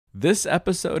This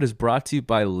episode is brought to you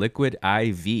by Liquid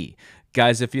IV.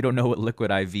 Guys, if you don't know what Liquid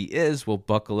IV is, well,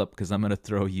 buckle up because I'm going to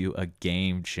throw you a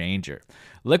game changer.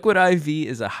 Liquid IV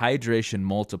is a hydration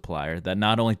multiplier that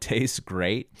not only tastes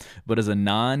great, but is a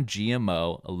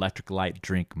non-GMO electrolyte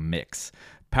drink mix.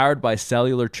 Powered by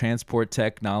cellular transport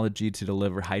technology to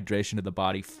deliver hydration to the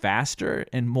body faster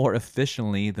and more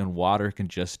efficiently than water can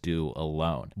just do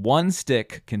alone. One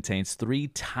stick contains 3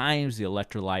 times the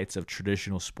electrolytes of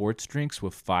traditional sports drinks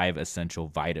with 5 essential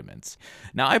vitamins.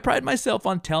 Now, I pride myself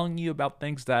on telling you about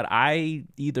things that I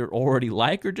either already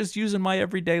like or just use in my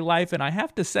everyday life, and I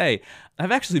have to say,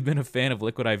 I've actually been a fan of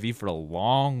Liquid IV for a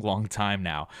long time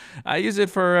now. I use it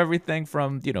for everything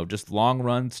from, just long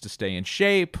runs to stay in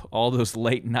shape, all those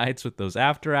late nights with those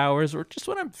after hours, or just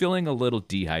when I'm feeling a little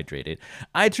dehydrated.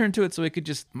 I turn to it so it could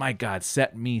just, my God,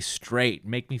 set me straight,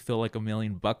 make me feel like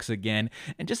 $1,000,000 again,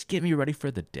 and just get me ready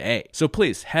for the day. So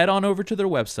please head on over to their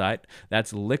website.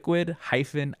 That's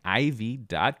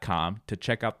liquid-iv.com to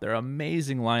check out their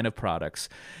amazing line of products.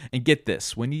 And get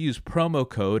this, when you use promo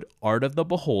code Art of the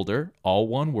Beholder, all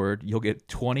one word, you'll get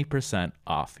 20%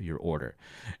 off your order.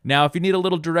 Now, if you need a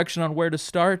little direction on where to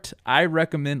start, I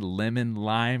recommend lemon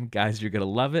lime. Guys, you're going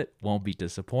to love it. Won't be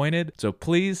disappointed. So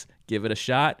please give it a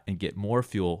shot and get more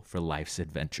fuel for life's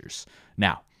adventures.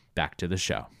 Now, back to the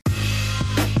show.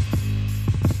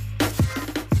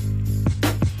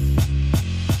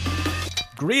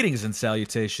 Greetings and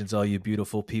salutations, all you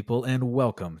beautiful people, and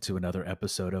welcome to another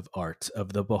episode of Art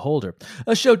of the Beholder,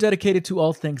 a show dedicated to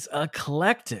all things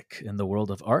eclectic in the world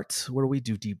of art, where we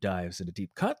do deep dives into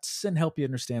deep cuts and help you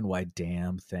understand why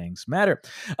damn things matter.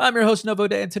 I'm your host, Novo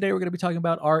Day, and today we're going to be talking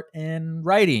about art and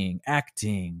writing,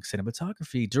 acting,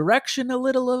 cinematography, direction, a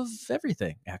little of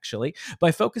everything, actually,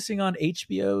 by focusing on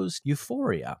HBO's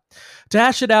Euphoria. To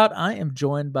hash it out, I am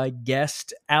joined by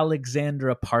guest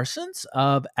Alexandra Parsons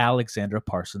of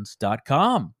alexandraparsons.com.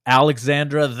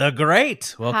 Alexandra the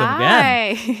Great, welcome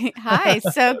again. Hi,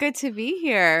 so good to be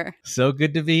here. So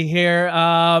good to be here.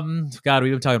 God,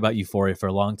 we've been talking about Euphoria for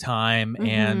a long time,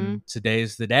 and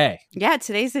today's the day. Yeah,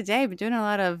 today's the day. I've been doing a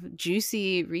lot of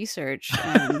juicy research.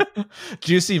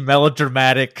 Juicy,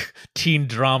 melodramatic, teen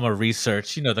drama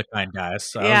research. You know the kind, guys.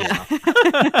 So,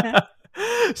 yeah.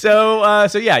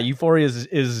 So yeah, Euphoria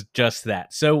is just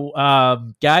that. So,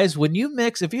 guys, when you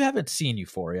mix, if you haven't seen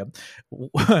Euphoria,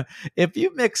 if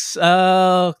you mix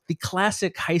the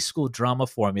classic high school drama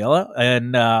formula,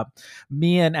 and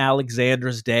me and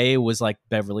Alexandra's day was like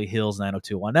Beverly Hills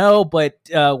 90210, but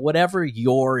whatever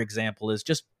your example is,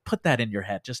 just put that in your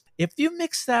head. Just if you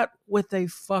mix that with a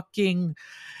fucking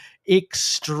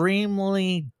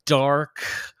extremely dark,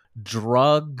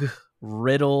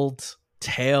 drug-riddled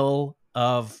tale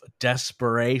of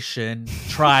desperation,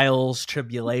 trials,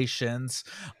 tribulations,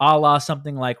 a la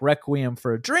something like Requiem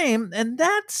for a Dream, and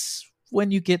that's when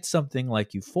you get something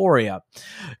like Euphoria.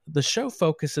 The show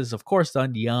focuses, of course,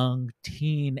 on young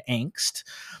teen angst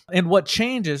and what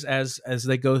changes as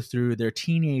they go through their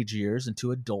teenage years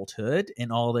into adulthood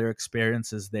and all their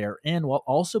experiences therein, while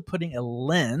also putting a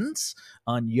lens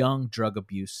on young drug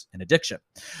abuse and addiction.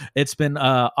 It's been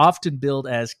often billed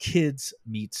as Kids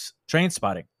Meets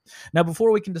Trainspotting. Now,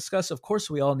 before we can discuss, of course,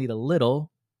 we all need a little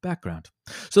background.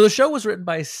 So the show was written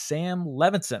by Sam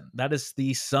Levinson. That is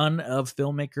the son of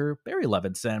filmmaker Barry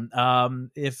Levinson.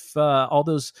 If all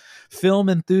those film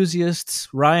enthusiasts,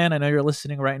 Ryan, I know you're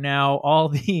listening right now, all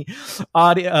the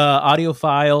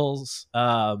audiophiles,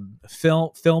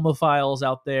 filmophiles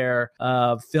out there,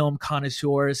 film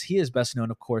connoisseurs, he is best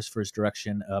known, of course, for his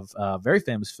direction of very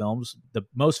famous films, the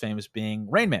most famous being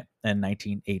Rain Man in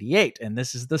 1988. And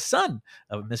this is the son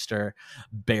of Mr.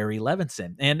 Barry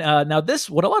Levinson. And now this,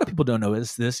 what a lot of people don't know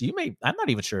is this, I'm not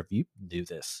even sure if you knew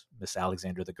this, Miss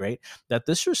Alexandra the Great, that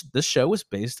this show was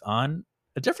based on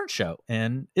a different show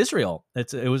in Israel.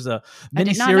 It was a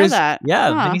miniseries.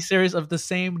 Miniseries of the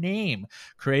same name,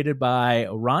 created by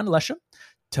Ron Lesham,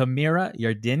 Tamira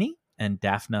Yardeni, and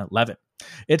Daphna Levin.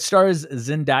 It stars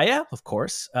Zendaya, of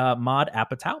course, Maud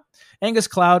Apatow, Angus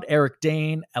Cloud, Eric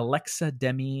Dane, Alexa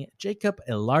Demi, Jacob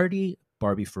Elordi,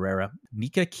 Barbie Ferreira,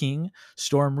 Nika King,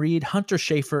 Storm Reed, Hunter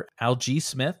Schafer, Algie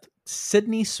Smith,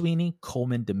 Sydney Sweeney,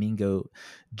 Coleman Domingo,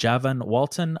 Javan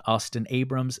Walton, Austin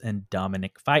Abrams, and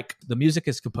Dominic Fike. The music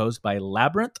is composed by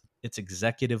Labyrinth. It's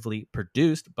executively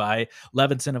produced by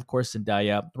Levinson, of course,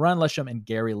 Zendaya, Ron Lesham, and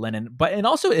Gary Lennon. And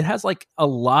also it has like a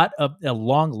long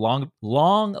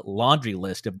laundry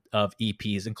list of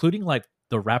EPs, including like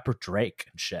the rapper Drake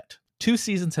and shit. 2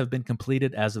 seasons have been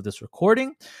completed as of this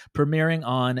recording, premiering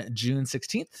on June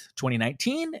 16th,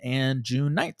 2019 and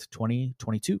June 9th,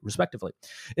 2022, respectively.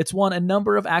 It's won a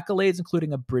number of accolades,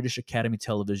 including a British Academy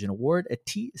Television Award, a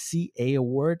TCA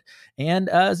Award, and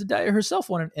Zendaya herself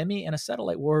won an Emmy and a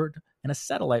Satellite Award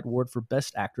for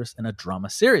Best Actress in a Drama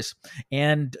Series.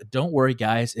 And don't worry,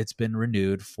 guys, it's been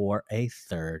renewed for a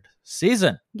 3rd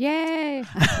season. Yay.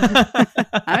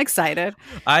 I'm excited.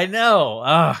 I know.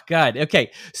 Oh, God.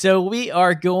 Okay, so we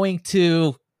are going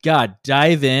to,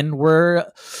 dive in. We're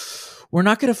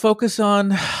not going to focus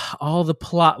on all the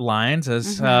plot lines,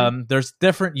 as there's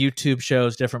different YouTube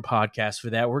shows, different podcasts for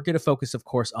that. We're going to focus, of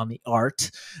course, on the art.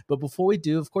 But before we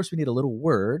do, of course, we need a little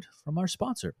word from our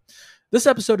sponsor. This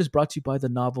episode is brought to you by the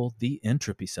novel The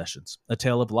Entropy Sessions, a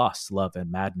tale of loss, love, and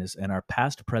madness in our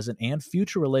past, present, and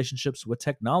future relationships with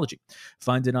technology.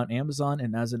 Find it on Amazon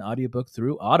and as an audiobook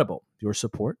through Audible. Your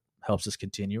support helps us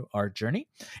continue our journey.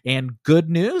 And good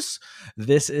news,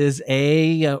 this is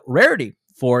a rarity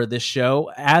for this show.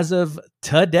 As of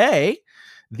today,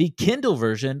 the Kindle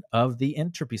version of the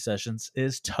Entropy Sessions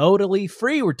is totally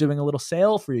free. We're doing a little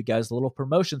sale for you guys, a little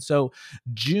promotion. So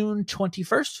June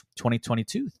 21st,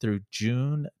 2022 through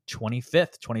June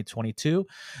 25th, 2022,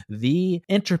 the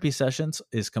Entropy Sessions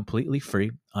is completely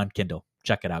free on Kindle.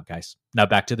 Check it out, guys. Now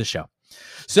back to the show.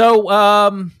 So,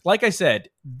 like I said,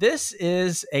 this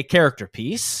is a character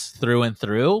piece through and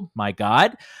through. My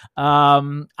God.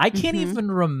 I can't even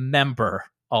remember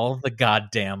all the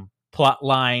goddamn plot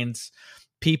lines,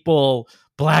 people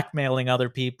blackmailing other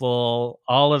people,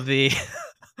 all of the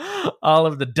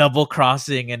double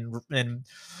crossing and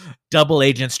double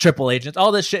agents, triple agents,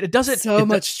 all this shit. It doesn't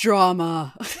much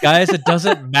drama. Guys, it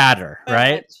doesn't matter,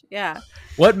 right? Yeah.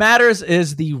 What matters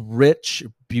is the rich,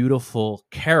 beautiful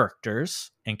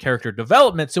characters and character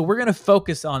development. So we're going to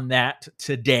focus on that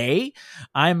today.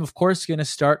 I'm, of course, going to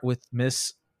start with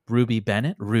Miss Rue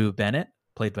Bennett,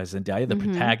 played by Zendaya, the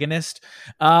protagonist.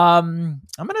 I'm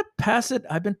going to pass it.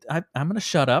 I'm going to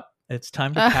shut up. It's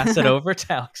time to pass it over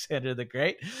to Alexander the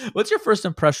Great. What's your first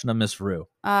impression of Miss Rue?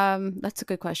 That's a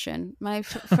good question. My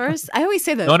first, I always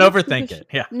say that. Don't overthink it.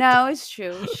 Yeah. No, it's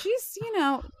true.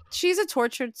 She's a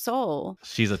tortured soul.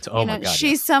 Oh my God.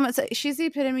 She's the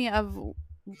epitome of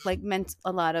meant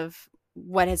a lot of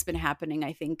what has been happening,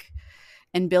 I think,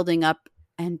 and building up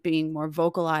and being more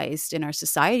vocalized in our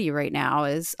society right now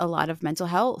is a lot of mental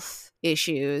health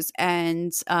issues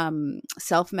and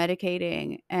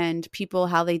self-medicating and people,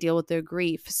 how they deal with their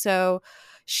grief. So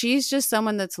she's just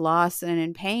someone that's lost and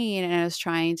in pain and is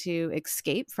trying to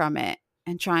escape from it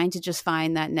and trying to just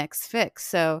find that next fix.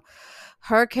 So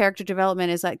her character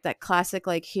development is like that classic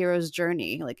hero's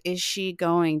journey. Is she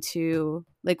going to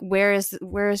where is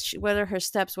she, what are her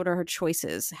steps, what are her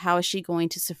choices, how is she going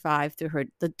to survive through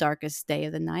the darkest day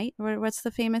of the night? What's the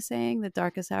famous saying, the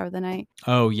darkest hour of the night?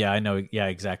 Oh yeah, I know. Yeah,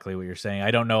 exactly what you're saying. I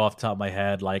don't know off the top of my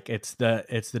head. It's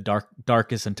the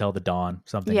darkest until the dawn,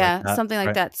 something like that. Something like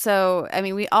right? that. So I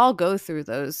mean, we all go through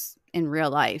those in real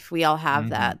life. We all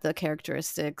have that, the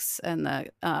characteristics and the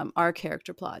our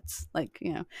character plots.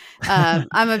 I'm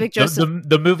a big Joseph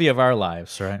the movie of our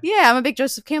lives, right? Yeah, I'm a big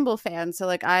Joseph Campbell fan. So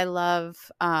I love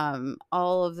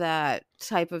all of that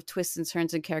type of twists and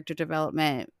turns in character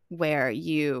development where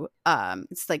you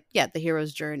it's the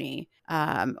hero's journey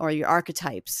or your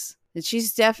archetypes. And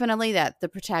she's definitely the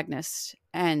protagonist,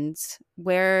 and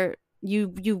where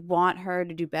you want her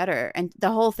to do better. And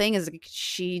the whole thing is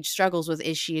she struggles with,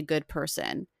 is she a good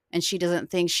person? And she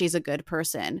doesn't think she's a good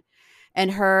person.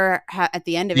 And her at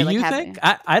the end of it, do you think?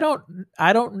 I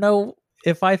don't know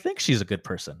if I think she's a good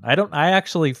person. I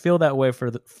actually feel that way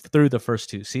through the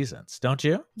first 2 seasons. Don't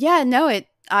you? Yeah, no,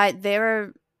 they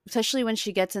were, especially when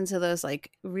she gets into those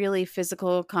really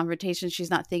physical confrontations. She's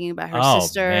not thinking about her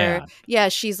sister. Man. Yeah,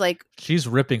 she's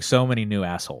ripping so many new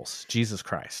assholes. Jesus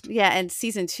Christ. Yeah, and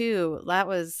season 2, that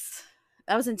was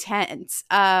intense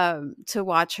to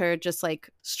watch her just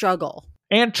struggle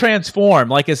and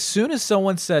transform. As soon as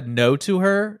someone said no to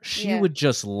her, she would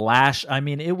just lash. I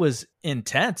mean, it was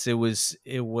intense. It was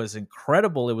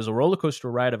incredible. It was a roller coaster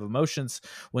ride of emotions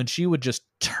when she would just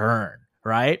turn.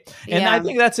 Right. And I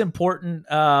think that's important.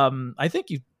 I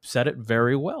think you said it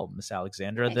very well, Miss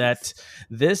Alexandra, that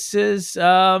this is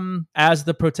as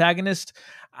the protagonist.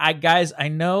 I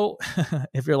know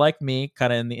if you're like me,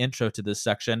 kind of in the intro to this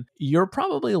section, you're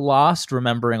probably lost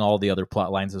remembering all the other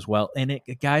plot lines as well. And it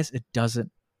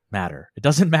doesn't matter. It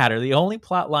doesn't matter. The only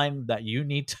plot line that you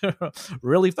need to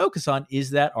really focus on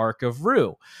is that arc of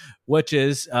Rue, which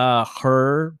is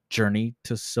her journey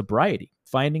to sobriety,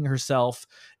 finding herself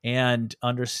and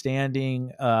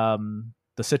understanding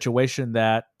the situation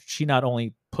that she not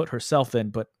only put herself in,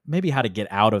 but maybe how to get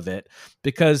out of it.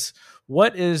 Because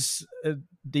what is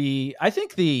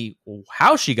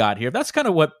how she got here, that's kind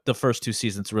of what the first 2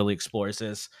 seasons really explores,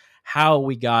 is how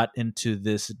we got into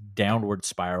this downward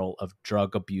spiral of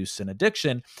drug abuse and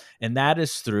addiction. And that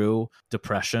is through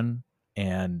depression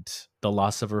and the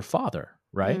loss of her father,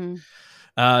 right?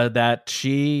 That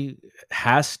she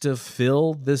has to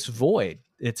fill this void.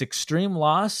 It's extreme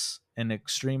loss and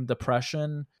extreme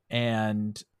depression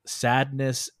and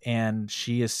sadness, and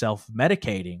she is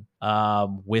self-medicating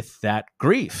with that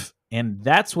grief. And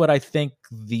that's what I think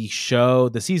the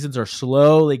seasons are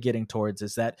slowly getting towards,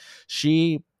 is that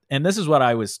and this is what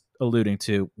I was alluding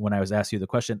to when I was asking you the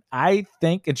question. I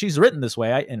think, and she's written this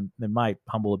way, in my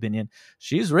humble opinion,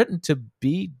 she's written to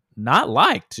be not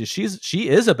liked. She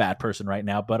is a bad person right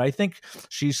now, but I think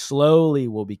she slowly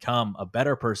will become a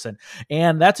better person.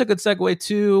 And that's a good segue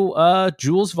to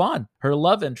Jules Vaughn, her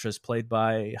love interest, played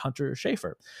by Hunter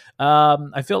Schafer.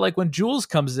 I feel like when Jules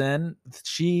comes in,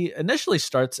 she initially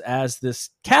starts as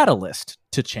this catalyst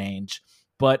to change,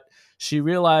 but she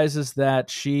realizes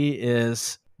that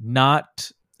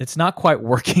it's not quite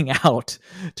working out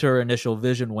to her initial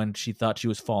vision when she thought she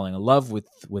was falling in love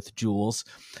with Jules.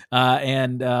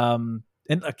 And God,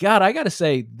 I got to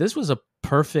say, this was a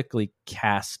perfectly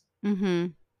cast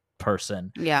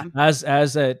person. Yeah. As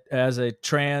a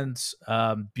trans,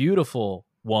 beautiful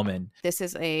woman. This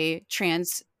is a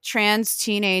trans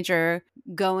teenager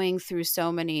going through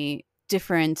so many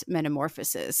different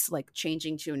metamorphoses, like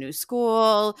changing to a new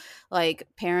school, like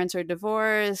parents are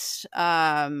divorced,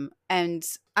 and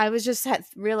I was just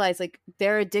realized, like,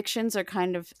 their addictions are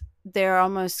they're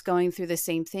almost going through the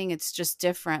same thing. It's just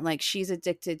different. Like, she's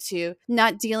addicted to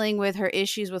not dealing with her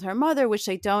issues with her mother, which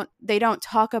they don't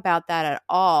talk about that at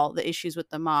all, the issues with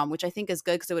the mom, which I think is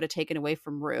good because it would have taken away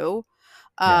from Rue.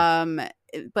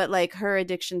 But like her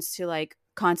addictions to like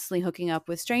constantly hooking up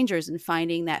with strangers and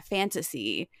finding that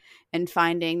fantasy and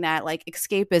finding that like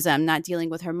escapism, not dealing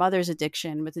with her mother's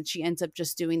addiction, but then she ends up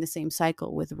just doing the same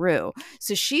cycle with Rue.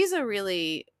 So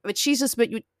but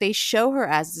they show her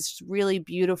as this really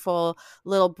beautiful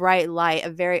little bright light, a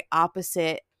very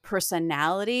opposite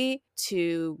personality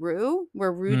to Rue,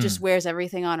 where Rue just wears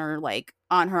everything on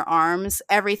her arms.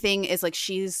 Everything is like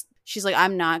she's like,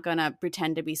 I'm not gonna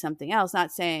pretend to be something else.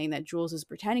 Not saying that Jules is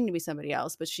pretending to be somebody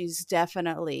else, but she's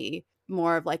definitely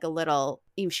more of like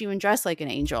she even dressed like an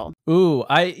angel. Ooh,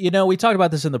 we talked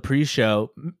about this in the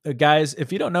pre-show. Guys,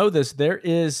 if you don't know this, there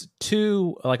is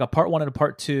 2, like a part 1 and a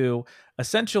part 2,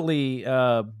 essentially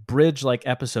bridge like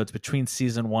episodes between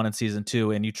season 1 and season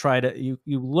 2, and you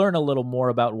learn a little more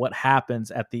about what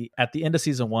happens at the end of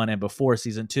season 1 and before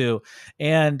season 2.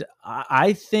 And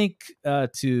I think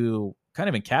to kind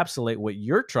of encapsulate what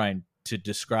you're trying to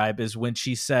describe is when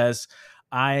she says,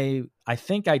 I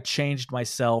think I changed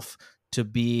myself to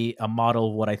be a model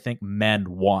of what I think men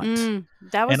want.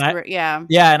 That was great. Yeah.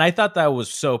 Yeah. And I thought that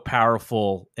was so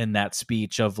powerful in that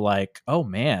speech of like, oh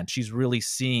man, she's really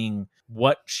seeing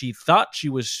what she thought she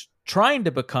was trying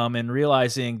to become and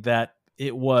realizing that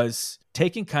it was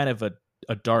taking kind of a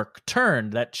dark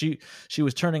turn, that she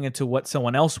was turning into what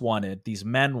someone else wanted, these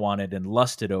men wanted and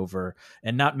lusted over,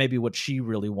 and not maybe what she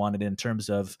really wanted in terms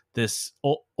of this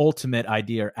ultimate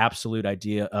idea or absolute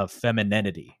idea of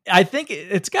femininity. I think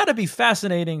it's got to be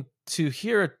fascinating to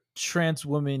hear a trans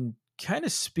woman kind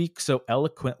of speak so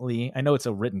eloquently. I know it's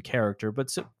a written character, but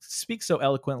speak so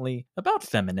eloquently about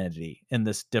femininity in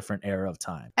this different era of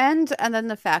time. And then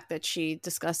the fact that she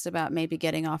discussed about maybe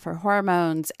getting off her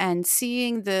hormones and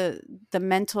seeing the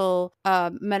mental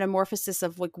metamorphosis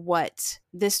of like what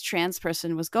this trans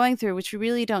person was going through, which we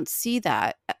really don't see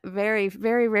that. Very,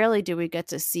 very rarely do we get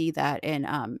to see that in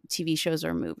TV shows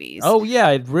or movies. Oh yeah,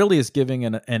 it really is giving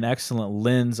an excellent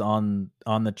lens on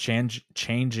the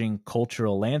changing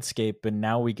cultural landscape, and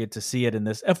now we get to see it in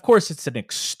this. Of course, it's an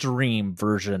extreme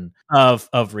version of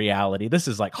reality. This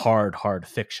is like hard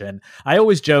fiction. I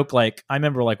always joke, like, I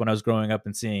remember like when I was growing up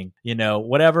and seeing,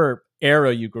 whatever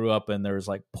era you grew up in, there was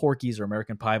like Porky's or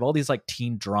American Pie, all these like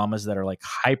teen dramas that are like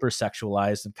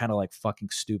hypersexualized and kind of like fucking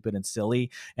stupid and silly.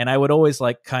 And I would always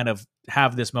like kind of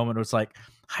have this moment where it's like,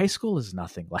 high school is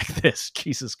nothing like this.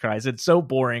 Jesus Christ. It's so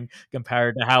boring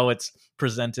compared to how it's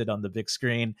presented on the big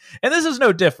screen. And this is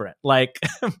no different. Like,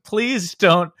 please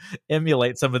don't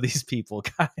emulate some of these people,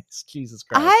 guys. Jesus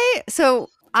Christ.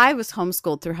 I was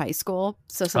homeschooled through high school,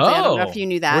 so something I don't know if you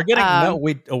knew that.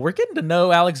 We're getting to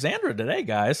know Alexandra today,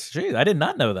 guys. Jeez, I did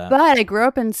not know that. But I grew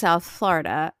up in South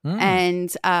Florida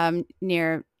and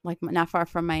near like not far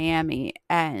from Miami.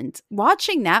 And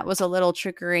watching that was a little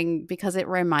triggering because it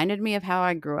reminded me of how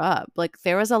I grew up. Like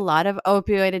there was a lot of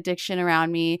opioid addiction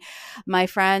around me. My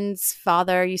friend's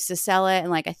father used to sell it, and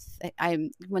like I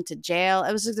went to jail.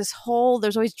 It was like this whole,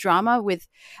 there's always drama with,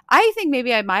 I think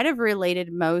maybe I might have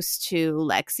related most to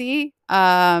Lexi,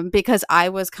 because I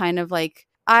was kind of like,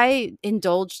 I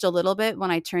indulged a little bit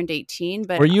when I turned 18,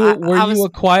 but were you a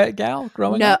quiet gal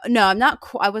growing up? No, I'm not.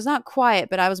 I was not quiet,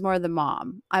 but I was more the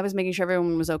mom. I was making sure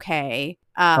everyone was okay.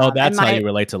 That's how you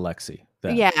relate to Lexi.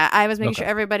 Then. Yeah, I was making sure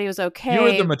everybody was okay. You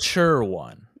were the mature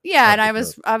one. Yeah, and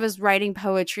I was writing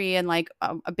poetry and like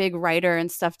a big writer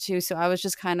and stuff too. So I was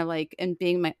just kind of like, and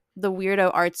being the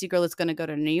weirdo artsy girl that's going to go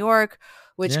to New York,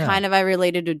 which kind of I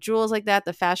related to Jules like that,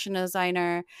 the fashion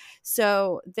designer.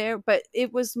 So but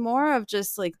it was more of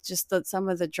just some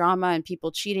of the drama and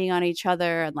people cheating on each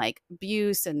other and like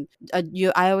abuse and we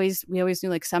always knew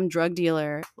like some drug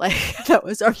dealer like that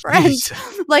was our friend.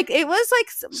 Like it was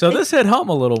like this hit home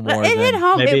a little more. It hit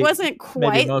home. It wasn't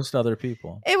quite maybe most other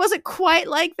people. It wasn't quite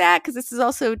like that because this is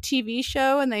also a TV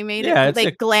show and they made it.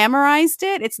 They glamorized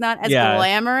it. It's not as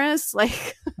glamorous.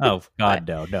 Like oh God,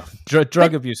 no.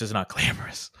 Drug abuse is not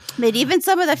glamorous. But even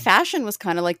some of the fashion was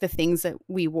kind of like the things that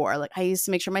we wore. Like I used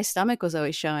to make sure my stomach was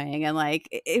always showing, and like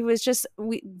it was just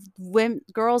when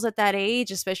girls at that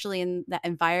age, especially in that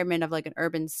environment of like an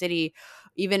urban city,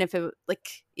 even if it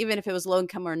was low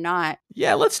income or not.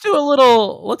 Yeah, let's do a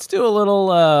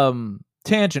little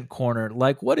tangent corner.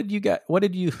 Like what did you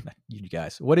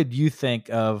think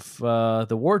of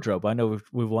the wardrobe? I know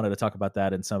we've wanted to talk about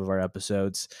that in some of our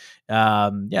episodes.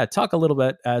 Talk a little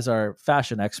bit as our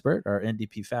fashion expert, our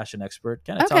NDP fashion expert.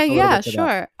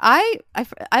 Sure. I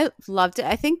loved it.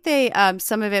 I think they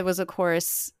some of it was, of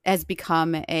course, has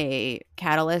become a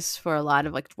catalyst for a lot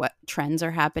of like what trends are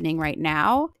happening right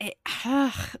now.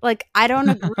 Like I don't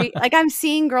agree. Like I'm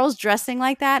seeing girls dressing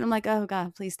like that, and I'm like, oh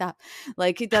God, please stop.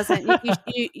 Like it doesn't.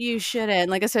 You shouldn't.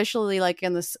 Like especially like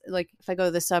in this, like if I go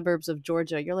to the suburbs of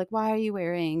Georgia, you're like, why are you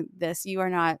wearing this? You are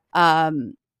not.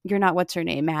 You're not what's her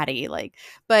name, Maddie. Like,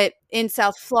 but in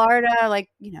South Florida, like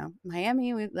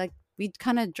Miami, we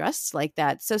kind of dressed like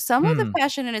that. So some of the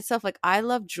fashion in itself, like I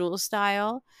love Jules'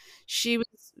 style. She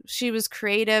was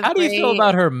creative. How do you feel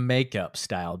about her makeup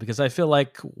style? Because I feel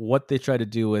like what they try to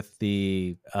do with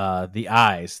the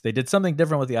eyes, they did something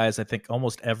different with the eyes. I think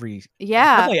almost every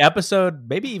episode,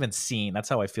 maybe even scene. That's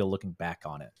how I feel looking back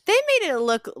on it. They made it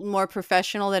look more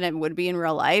professional than it would be in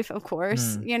real life. Of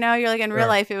course, you're like in real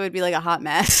life, it would be like a hot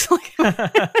mess.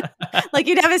 Like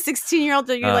you'd have a 16-year-old.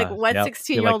 You're like, what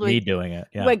 16-year-old would doing it?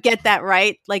 Yeah. Would get that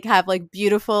right? Like have like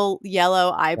beautiful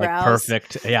yellow eyebrows. Like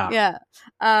perfect. Yeah. Yeah.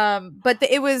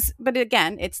 But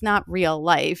again, it's not real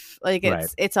life. Like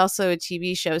it's also a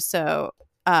TV show. So,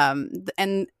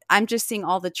 and I'm just seeing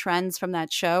all the trends from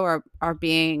that show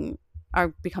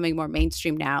are becoming more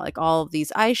mainstream now. Like all of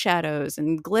these eyeshadows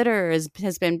and glitter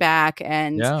has been back,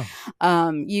 and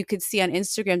you could see on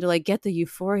Instagram to like get the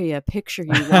euphoria picture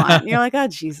you want. And you're like, oh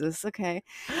Jesus, okay.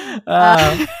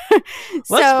 Let's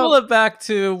pull it back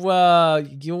to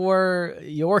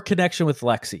your connection with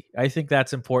Lexi. I think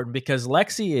that's important because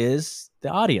Lexi is the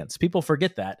audience. People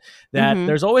forget that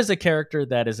there's always a character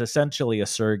that is essentially a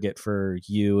surrogate for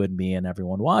you and me and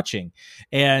everyone watching,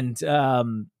 and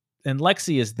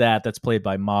Lexi is that's played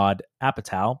by Maude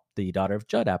Apatow, the daughter of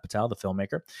Judd Apatow, the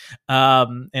filmmaker.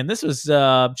 And this was,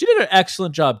 she did an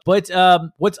excellent job. But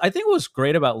what I think was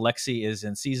great about Lexi is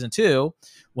in season 2,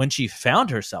 when she found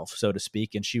herself, so to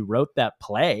speak, and she wrote that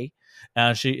play,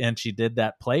 she did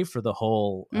that play for the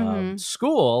whole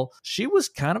school. She was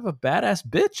kind of a badass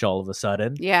bitch all of a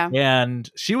sudden. Yeah. And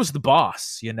she was the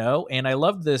boss, and I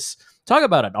love this. Talk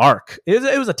about an arc.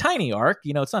 It was a tiny arc.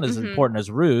 It's not as important as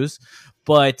Ruse,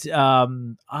 but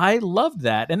I loved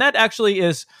that. And that actually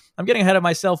is, I'm getting ahead of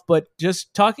myself, but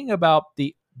just talking about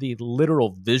the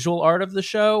literal visual art of the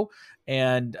show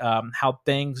and how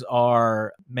things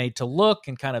are made to look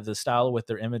and kind of the style with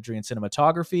their imagery and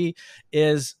cinematography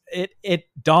it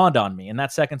dawned on me in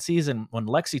that second season when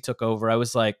Lexi took over. I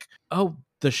was like, oh,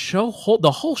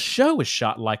 the whole show is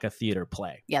shot like a theater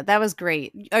play. Yeah, that was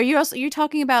great. You're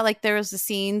talking about like there was the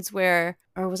scenes where,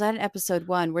 or was that in episode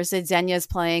 1 where Zenya's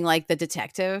playing like the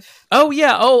detective? Oh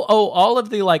yeah. Oh, all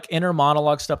of the like inner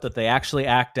monologue stuff that they actually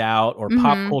act out, or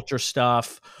pop culture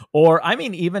stuff, or I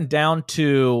mean even down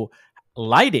to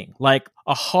lighting, like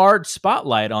a hard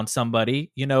spotlight on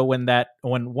somebody,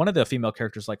 when one of the female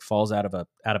characters like falls out of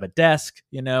a desk,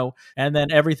 and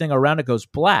then everything around it goes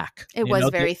black. It was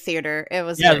very theater. It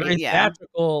was very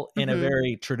theatrical in a Mhm.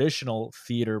 very traditional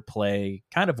theater play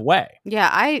kind of way. Yeah,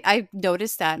 I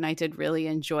noticed that and I did really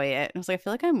enjoy it. I was like, I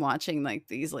feel like I'm watching like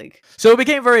these like So it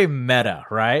became very meta,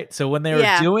 right? So when they were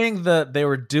Yeah. doing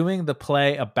the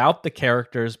play about the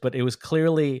characters, but it was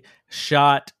clearly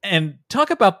shot, and talk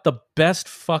about the best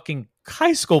fucking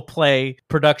high school play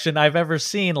production I've ever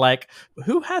seen. Like,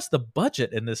 who has the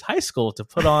budget in this high school to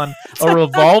put on a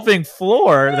revolving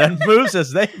floor that moves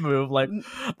as they move? Like,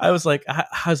 I was like,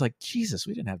 Jesus,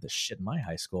 we didn't have this shit in my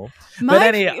high school. My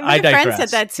I friend digress. said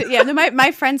that too. Yeah, no,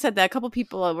 my friend said that. A couple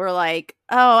people were like,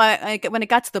 "Oh, I when it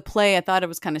got to the play, I thought it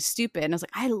was kind of stupid." And I was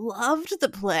like, "I loved the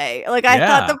play. Like, I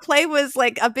thought the play was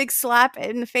like a big slap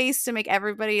in the face to make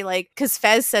everybody like." Because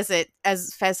Fez says it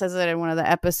in one of the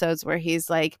episodes where he's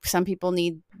like, "Some people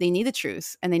need the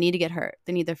truth and they need to get hurt.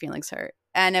 They need their feelings hurt."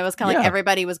 And it was kind of like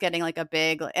everybody was getting like a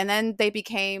big, and then they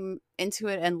became into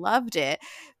it and loved it.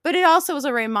 But it also was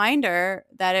a reminder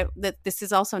that this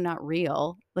is also not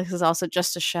real. This is also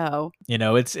just a show.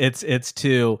 It's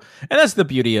too, and that's the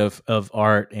beauty of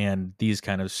art and these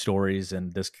kind of stories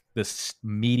and this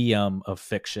medium of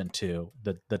fiction too.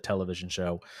 The television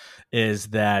show is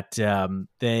that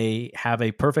they have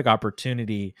a perfect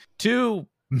opportunity to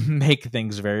make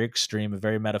things very extreme and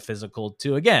very metaphysical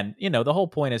too. Again, the whole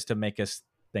point is to make us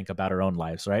think about our own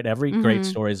lives, right? Every great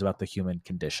story is about the human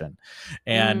condition.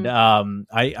 And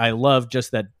I love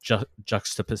just that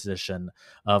juxtaposition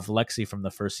of Lexi from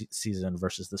the first season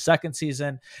versus the second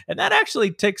season. And that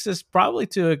actually takes us probably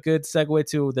to a good segue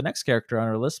to the next character on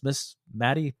our list, Miss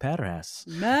Maddie Paras.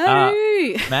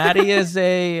 Maddie is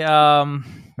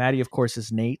Maddie, of course,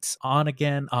 is Nate's on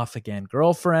again, off again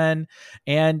girlfriend.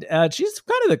 And she's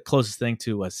kind of the closest thing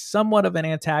to a somewhat of an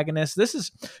antagonist. This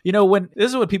is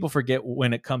what people forget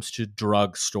when it comes to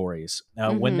drug stories.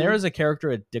 When there is a character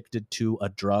addicted to a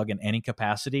drug in any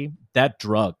capacity, that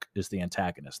drug is the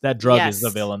antagonist. That drug is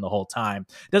the villain the whole time.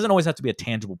 It doesn't always have to be a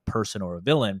tangible person or a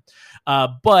villain.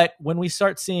 But when we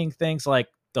start seeing things like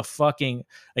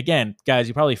again, guys,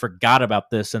 you probably forgot about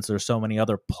this since there's so many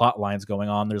other plot lines going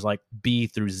on. There's like B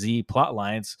through Z plot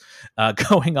lines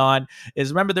going on.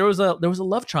 Remember there was a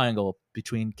love triangle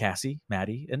between Cassie,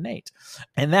 Maddie, and Nate,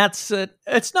 and that's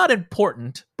it's not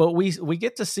important, but we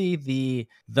get to see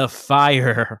the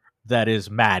fire that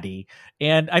is Maddie,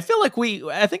 and I feel like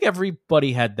I think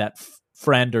everybody had that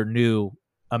friend or knew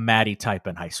a Maddie type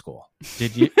in high school.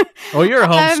 Did you? Oh, you're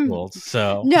homeschooled,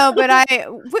 so no. But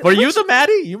were you the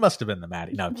Maddie? You must have been the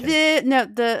Maddie. No, I'm kidding.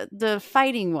 The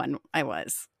fighting one. I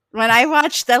was when I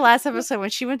watched that last episode when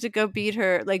she went to go beat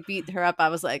her up. I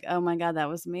was like, oh my god, that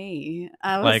was me.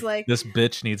 I was like this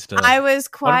bitch needs to. I was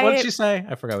quiet. What did she say?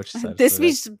 I forgot what she said. This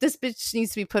bitch needs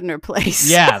to be put in her place.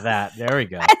 Yeah, there we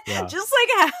go. Yeah. Just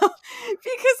like how,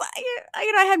 because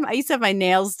I used to have my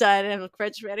nails done and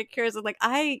French manicures, and like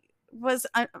I was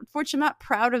unfortunately not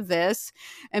proud of this,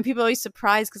 and people are always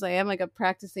surprised because I am like a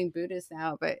practicing Buddhist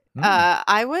now, but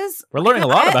we're learning a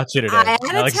lot about you today,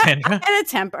 Alexandra. I had a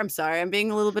temper. I'm sorry, I'm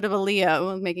being a little bit of a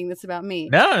Leo making this about me.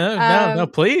 No,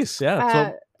 please.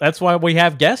 Yeah, that's why we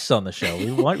have guests on the show.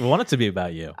 We want it to be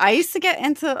about you. I used to get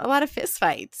into a lot of fist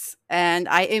fights, and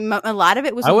a lot of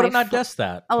it was I would have not guessed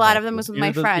that. A lot of them was with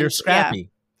my friends. You're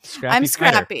scrappy. Yeah. I'm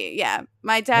scrappy. Yeah.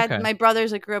 My dad, my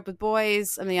brothers, I grew up with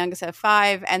boys. I'm the youngest at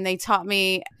 5, and they taught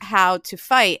me how to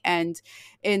fight. And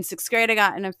in 6th grade, I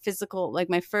got in a physical, like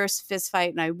my first fist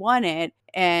fight, and I won it.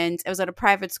 And I was at a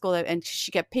private school, and she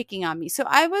kept picking on me. So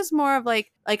I was more of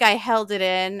like I held it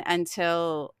in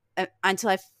until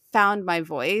I found my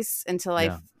voice,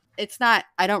 it's not,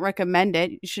 I don't recommend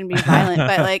it. You shouldn't be violent,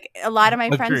 but like a lot of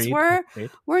my friends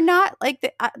were not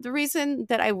like the reason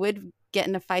that I would get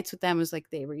into fights with them was like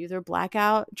they were either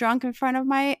blackout drunk in front of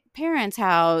my parents'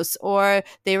 house, or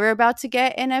they were about to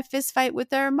get in a fist fight with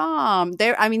their mom.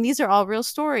 These are all real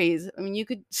stories. I mean,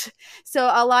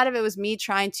 so a lot of it was me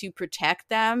trying to protect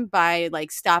them by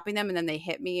like stopping them, and then they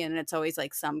hit me, and it's always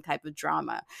like some type of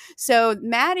drama. So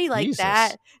Maddie, like Jesus.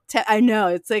 That, I know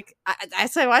it's like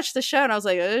I watched the show and I was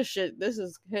like, oh shit, this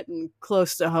is hitting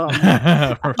close to home.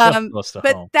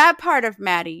 But that part of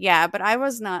Maddie, yeah. But I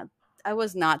was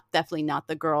definitely not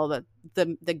the girl that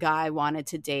the guy wanted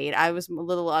to date. I was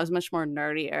much more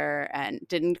nerdier and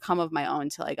didn't come of my own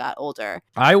until I got older.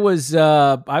 I was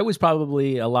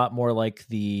probably a lot more like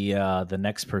the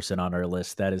next person on our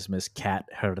list. That is Miss Kat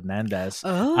Hernandez.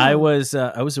 Oh. I was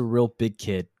a real big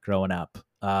kid growing up.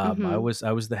 I was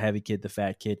the heavy kid, the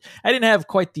fat kid. I didn't have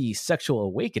quite the sexual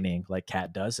awakening like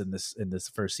Kat does in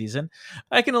this first season.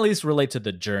 I can at least relate to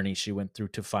the journey she went through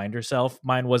to find herself.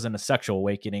 Mine wasn't a sexual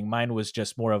awakening. Mine was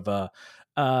just more of a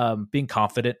being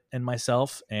confident in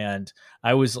myself, and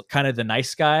I was kind of the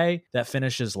nice guy that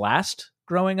finishes last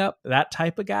growing up, that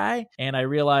type of guy. And I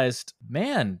realized,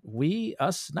 man,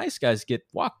 us nice guys get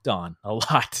walked on a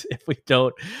lot if we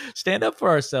don't stand up for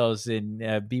ourselves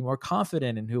and be more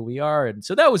confident in who we are. And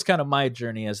so that was kind of my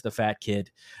journey as the fat kid.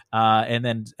 And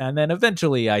then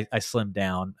eventually I slimmed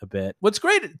down a bit. What's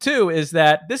great too is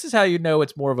that this is how you know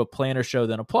it's more of a planner show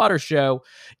than a plotter show,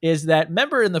 is that,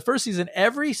 remember, in the first season,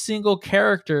 every single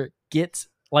character gets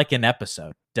like an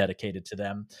episode dedicated to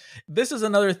them. This is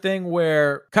another thing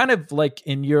where, kind of like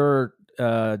in your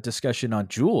discussion on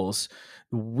Jules,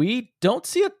 we don't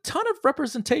see a ton of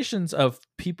representations of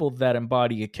people that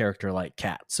embody a character like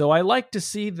Kat. So I like to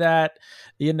see that,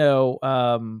 Kat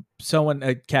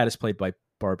is played by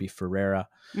Barbie Ferreira,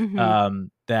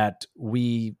 that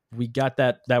we got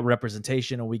that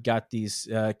representation, and we got these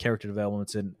character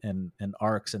developments and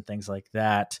arcs and things like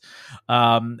that.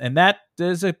 And that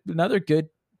is another good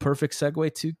perfect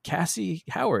segue to Cassie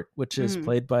Howard, which is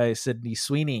played by Sydney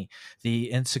Sweeney,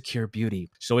 the insecure beauty.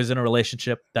 She's always in a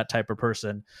relationship, that type of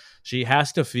person. She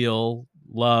has to feel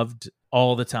loved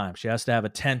all the time. She has to have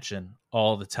attention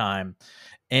all the time.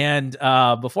 And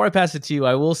before I pass it to you,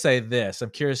 I will say this. I'm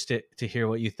curious to hear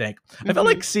what you think. I felt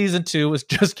like season 2 was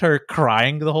just her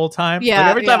crying the whole time. Yeah.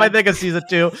 Like every time I think of season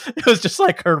 2, it was just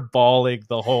like her bawling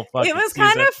the whole fucking It was season.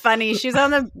 kind of funny. She's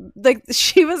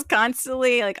she was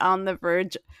constantly like on the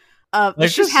verge of, Like,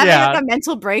 she was having like a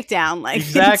mental breakdown the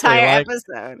entire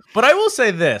episode. But I will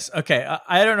say this. Okay,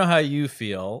 I don't know how you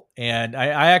feel. And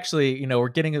I actually, we're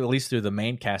getting at least through the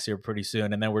main cast here pretty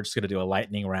soon. And then we're just going to do a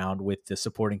lightning round with the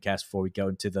supporting cast before we go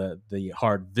into the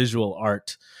hard visual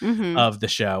art of the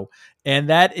show. And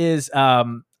that is,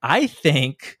 I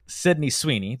think Sydney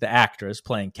Sweeney, the actress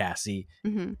playing Cassie,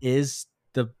 is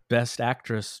the best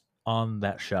actress on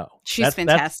that show. She's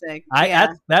fantastic.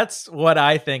 That's what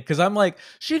I think, because I'm like,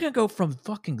 she can go from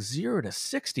fucking 0 to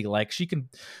 60. Like, she can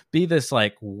be this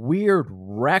like weird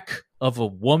wreck of a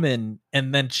woman,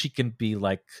 and then she can be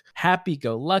like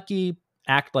happy-go-lucky,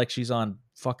 act like she's on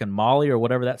fucking Molly or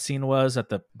whatever that scene was at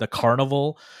the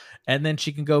carnival, and then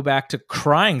she can go back to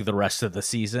crying the rest of the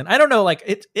season. I don't know, like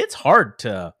it's hard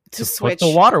to switch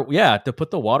to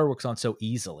put the waterworks on so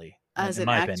easily. As in an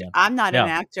my actor, opinion. I'm not an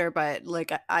actor, but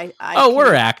like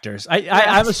we're actors.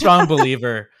 I'm a strong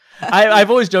believer. I've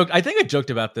always joked. I think I joked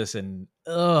about this with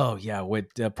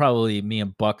probably me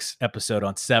and Buck's episode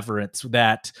on Severance,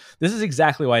 that this is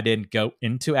exactly why I didn't go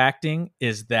into acting,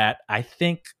 is that I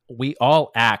think we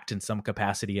all act in some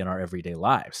capacity in our everyday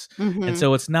lives. And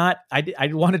so it's not,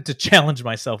 I wanted to challenge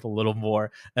myself a little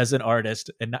more as an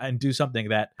artist and do something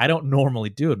that I don't normally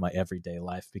do in my everyday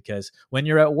life, because when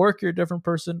you're at work, you're a different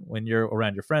person. When you're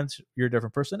around your friends, you're a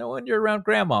different person. And when you're around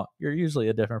grandma, you're usually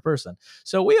a different person.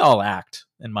 So we all act,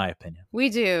 in my opinion. We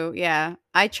do. Yeah.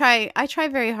 I try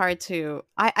very hard to,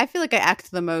 I feel like I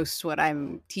act the most when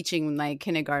I'm teaching like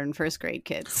kindergarten, first grade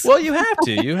kids. Well, you have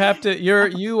to,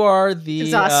 you are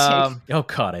the, oh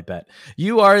God, I bet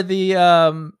you are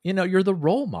the, you're the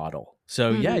role model.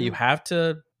 So yeah, you have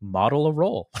to model a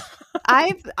role.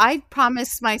 I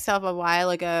promised myself a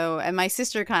while ago, and my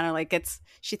sister kind of like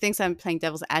she thinks I'm playing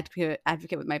devil's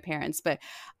advocate with my parents, but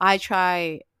I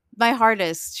try my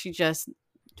hardest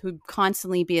to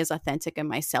constantly be as authentic in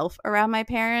myself around my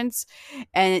parents.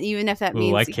 And even if that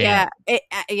means,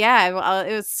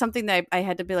 it was something that I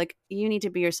had to be like, you need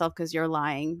to be yourself, because you're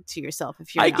lying to yourself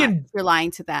if you're lying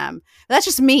to them. That's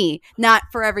just me, not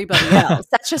for everybody else.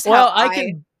 That's just I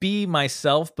can be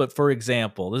myself. But for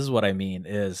example, this is what I mean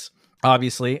is,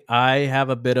 obviously I have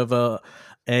a bit of a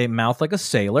mouth like a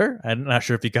sailor. I'm not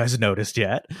sure if you guys noticed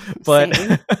yet, but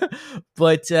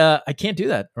I can't do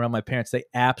that around my parents. They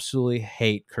absolutely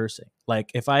hate cursing.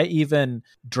 Like if I even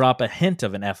drop a hint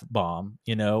of an F-bomb,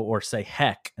 or say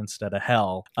heck instead of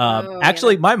hell.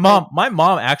 Actually, my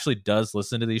mom actually does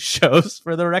listen to these shows,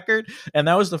 for the record. And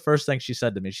that was the first thing she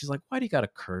said to me. She's like, why do you got to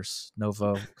curse,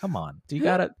 Novo? Come on.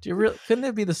 Couldn't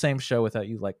it be the same show without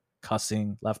you like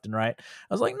cussing left and right?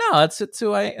 I was like, no, that's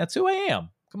who I am.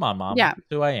 Come on, Mom. Yeah. That's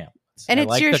who I am. And I it's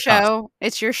like your the costume. show.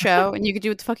 It's your show, and you can do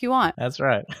what the fuck you want. That's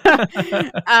right.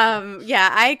 Yeah,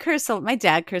 I curse. My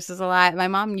dad curses a lot. My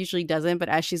mom usually doesn't, but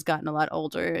as she's gotten a lot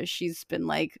older, she's been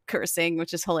like cursing,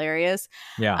 which is hilarious.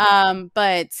 Yeah.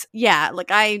 But yeah,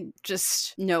 like I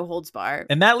just no holds bar.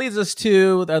 And that leads us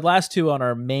to the last two on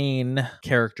our main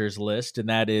characters list, and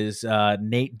that is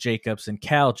Nate Jacobs and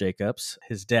Cal Jacobs,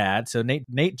 his dad. So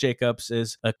Nate Jacobs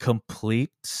is a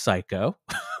complete psycho.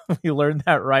 We learned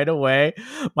that right away.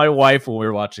 My wife, when we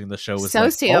were watching the show, was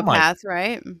sociopath, like,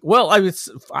 right? Well, I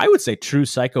would say true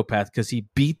psychopath, because he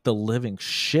beat the living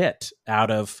shit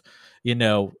out of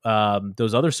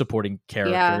those other supporting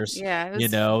characters. Yeah, it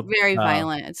was very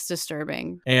violent. It's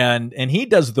disturbing. And he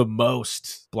does the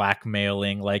most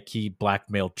blackmailing, like he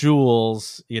blackmailed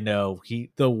Jules.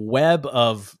 The web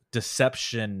of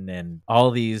deception and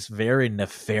all these very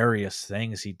nefarious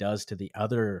things he does to the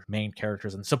other main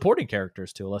characters and supporting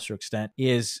characters to a lesser extent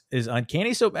is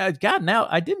uncanny. So God, now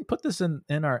I didn't put this in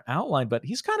our outline, but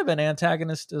he's kind of an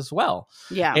antagonist as well.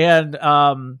 Yeah.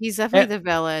 And he's definitely the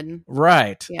villain.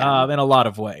 Right. Yeah. In a lot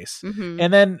of ways. Mm-hmm.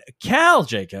 And then Cal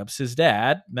Jacobs, his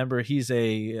dad, remember, he's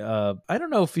I don't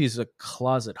know if he's a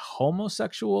closet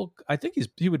homosexual. I think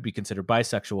he would be considered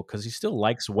bisexual because he still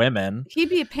likes women. He'd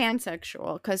be a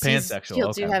pansexual because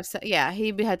he'll do have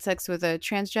he had sex with a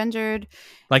transgendered.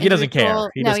 Like, he doesn't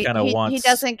care. He just kind of wants. He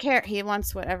doesn't care. He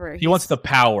wants whatever. He wants the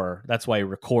power. That's why he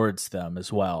records them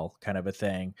as well, kind of a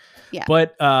thing. Yeah.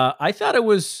 But I thought it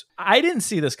was. I didn't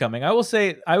see this coming. I would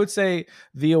say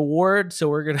the award. So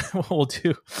we'll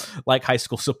do like high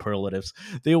school superlatives.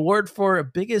 The award for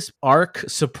biggest arc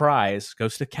surprise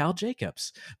goes to Cal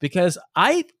Jacobs, because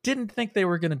I didn't think they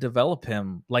were going to develop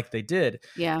him like they did.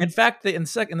 Yeah. In fact, in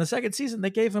the second season, they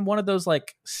gave him one of those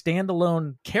like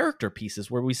standalone character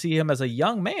pieces where we see him as a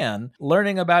young man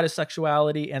learning about his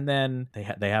sexuality, and then they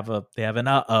have an they have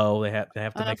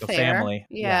to make a family.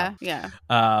 Yeah.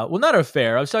 Well, not a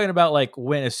affair. I was talking about like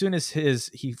as soon as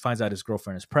he finds out his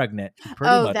girlfriend is pregnant.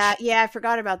 I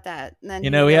forgot about that. And then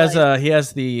he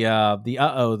has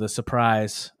the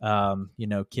surprise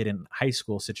kid in high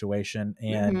school situation,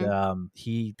 and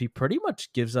he pretty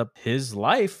much gives up his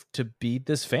life to be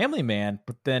this family man,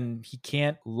 but then he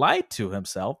can't lie to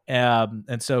himself,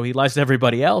 and so he lies to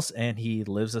everybody else, and he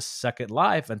lives a second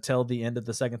life until the end of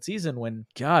the second season, when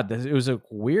it was a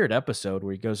weird episode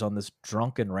where he goes on this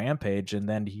drunken rampage, and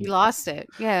then he lost it.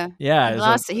 Yeah he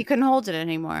lost it. He couldn't hold it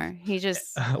anymore. He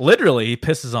just literally he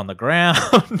pisses on the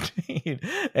ground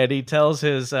and he tells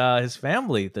his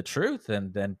family the truth,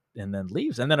 and then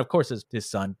leaves, and then of course his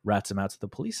son rats him out to the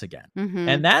police again.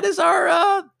 And that is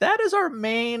our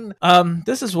main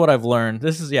this is what I've learned.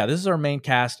 This is our main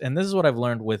cast, and this is what I've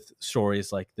learned with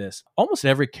stories like this. Almost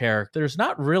every character, there's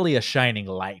not really a shining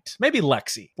light. Maybe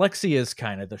Lexi is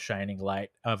kind of the shining light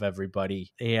of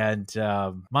everybody, and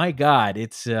my God,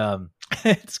 it's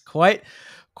it's quite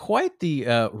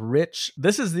the rich.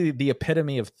 This is the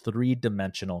epitome of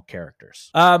three-dimensional characters.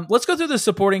 Let's go through the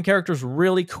supporting characters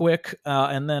really quick,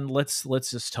 and then let's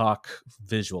just talk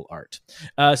visual art.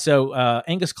 So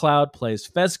Angus Cloud plays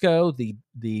Fezco,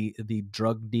 the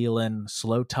drug dealing,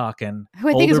 slow talking, who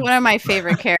I think is one of my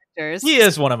favorite characters. He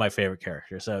is one of my favorite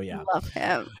characters. So yeah, love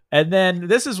him. And then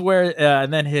this is where,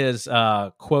 and then his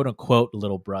quote unquote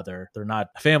little brother. They're not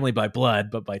family by blood,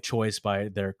 but by choice by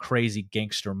their crazy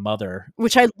gangster mother.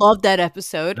 Which I loved that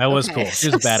episode. That was cool. She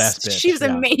was a badass bitch. She was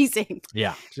amazing.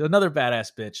 Yeah, she's another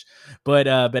badass bitch. But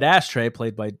Ashtray,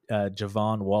 played by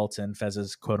Javon Walton,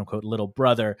 Fez's quote unquote little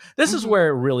brother. This is where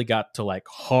it really got to like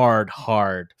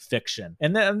hard fiction.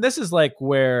 And then this is like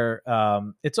where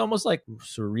it's almost like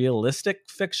surrealistic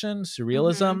fiction,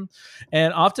 surrealism.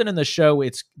 And often in the show,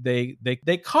 it's they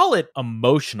call it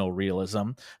emotional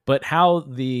realism, but how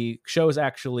the show is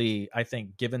actually, I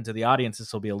think, given to the audience,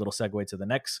 this will be a little segue to the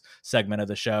next segment of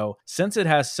the show. Since it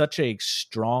has such a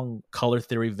strong color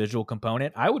theory visual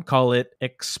component, I would call it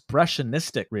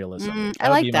expressionistic realism. I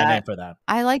like that. My name for that.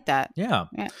 I like that. Yeah.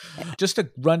 Just to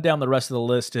run down the rest of the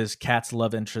list is Kat's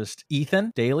love interest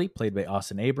Ethan Daly, played by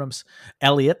Austin Abrams.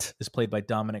 Elliot is played by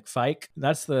Dominic Fike.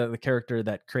 That's the character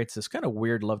that creates this kind of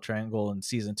weird love triangle in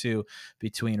season 2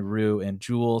 between Rue and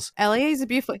Jules. Elliot is a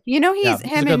beautiful. He's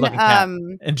him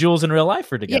and Jules in real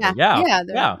life are together.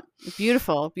 Yeah.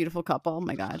 Beautiful couple. Oh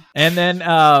my God. And then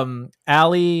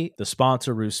Allie, the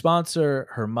sponsor, Rue's sponsor,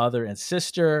 her mother and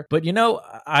sister. But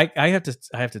I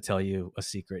have to tell you a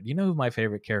secret. You know who my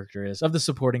favorite character is of the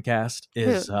supporting cast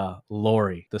is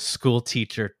Lori, the school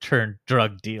teacher turned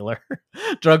drug dealer,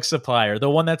 drug supplier, the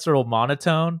one that's real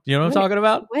monotone. You know what I'm talking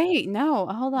about? Wait, no,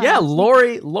 hold on. Yeah,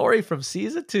 Lori from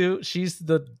season 2. She's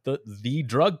the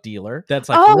drug dealer. That's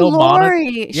like real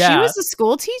Lori. Yeah. She was a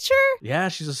school teacher? Yeah,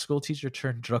 she's a school teacher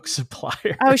turned drug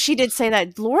supplier. Oh, she did say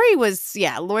that. Lori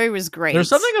was great. There's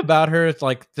something about her. It's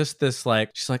like this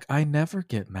like she's like, I never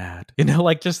get mad.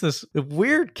 Like just this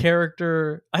weird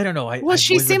character. I don't know.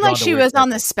 She seemed like she was on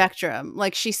the spectrum.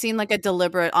 Like she seemed like a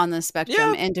deliberate on the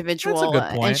spectrum individual. That's a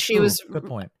good point. And she was good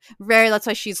point. That's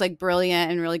why she's like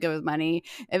brilliant and really good with money.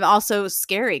 And also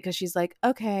scary because she's like,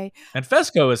 okay. And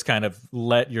Fesco is kind of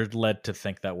you're led to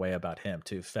think that way about him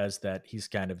too. Fez, that he's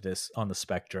kind of this on the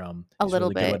spectrum. A little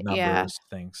really good bit, with numbers, yeah.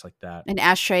 Things like that. And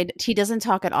Ashtray, he doesn't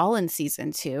talk at all in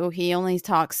season 2. He only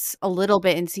talks a little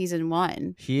bit in season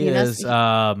 1. He is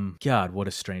God, what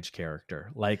a strange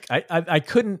character. Like I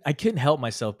couldn't help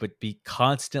myself but be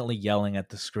constantly yelling at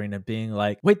the screen and being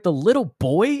like, wait, the little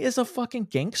boy is a fucking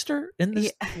gangster in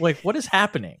this? Yeah. Like, what is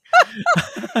happening?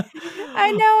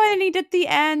 I know, and he did the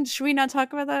end. Should we not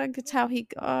talk about that? It's how he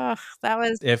that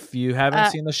was. If you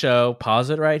haven't seen the show, pause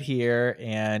it right here.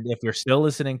 And if you're still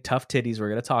listening, Tough Titties, we're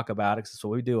gonna talk about it because that's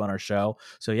what we do on our show.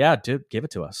 So yeah, dude, give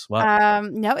it to us. Well,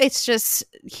 no, it's just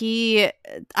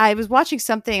I was watching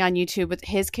something on YouTube with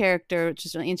his character, which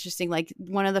is really interesting. Like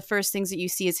one of the first things that you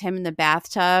see is him in the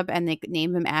bathtub, and they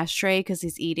name him Ashtray because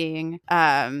he's eating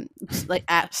like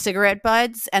cigarette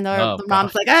butts, and the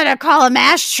mom's like, "I'm gonna call him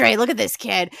Ashtray. Look at this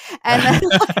kid," and then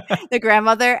the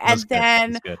grandmother, and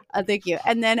then thank you,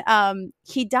 and then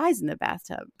he dies in the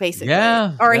bathtub basically,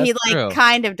 or he like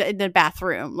kind of in the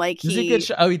bathroom, like he gets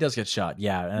he does get shot,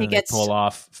 and he gets pull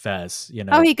off Fez,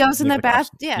 he goes in the bath,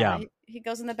 he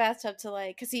goes in the bathtub to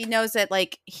like, because he knows that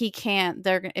like he can't,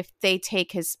 if they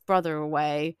take his brother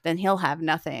away, then he'll have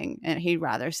nothing, and he'd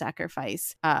rather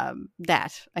sacrifice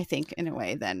that, I think, in a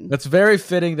way. Then that's very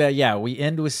fitting that we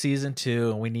end with season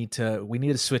 2 and we need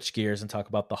to switch gears and talk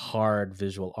about the hard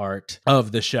visual art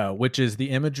of the show, which is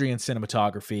the imagery and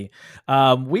cinematography.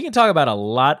 We can talk about a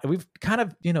lot. We've kind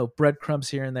of breadcrumbs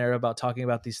here and there about talking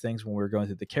about these things when we're going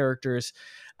through the characters.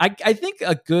 I think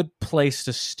a good place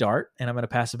to start, and I'm going to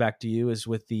pass it back to you, is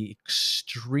with the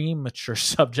extreme mature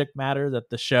subject matter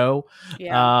that the show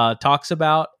talks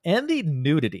about, and the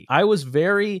nudity. I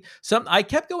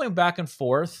kept going back and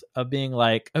forth of being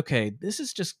like, okay, this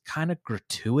is just kind of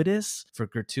gratuitous for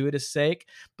gratuitous sake.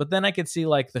 But then I could see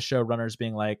like the showrunners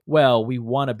being like, well, we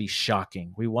want to be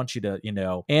shocking. We want you to,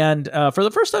 and for the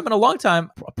first time in a long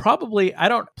time, probably,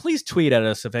 please tweet at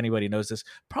us if anybody knows this,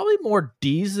 probably more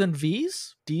D's than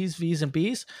V's. D's, V's, and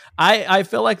B's. I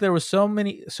feel like there was so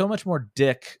much more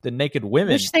dick than naked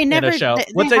women in a show.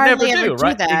 Which they never do,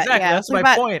 right? That. Exactly. Yeah. That's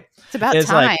my point. It's about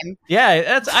time.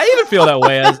 Like, I even feel that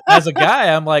way as a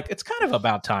guy. I'm like, it's kind of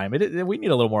about time. We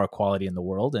need a little more equality in the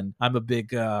world, and I'm a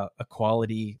big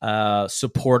equality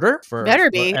supporter for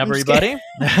everybody.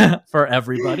 For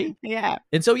everybody. Yeah.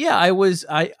 And so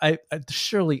I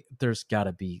surely there's got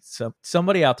to be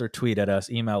somebody out there, tweet at us,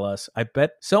 email us. I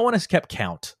bet someone has kept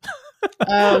count.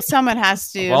 Someone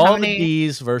has to. All the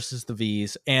D's versus the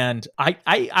V's, and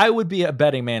I would be a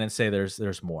betting man and say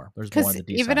there's more. There's more in the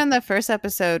D even side. In the first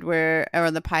episode or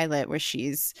the pilot where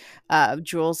she's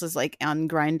Jules is like on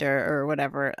Grindr or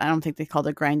whatever. I don't think they called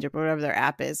it Grindr, but whatever their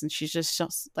app is, and she's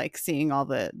just like seeing all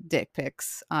the dick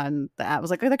pics on the app. I was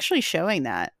like, they're actually showing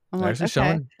that. They're actually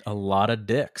showing a lot of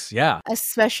dicks,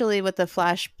 especially with the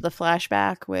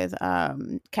flashback with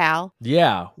Cal.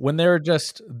 Yeah, when they're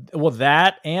just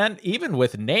that, and even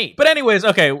with Nate. But anyways,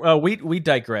 okay, we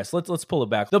digress. Let's pull it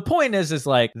back. The point is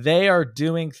like they are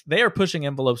pushing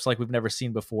envelopes like we've never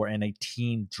seen before in a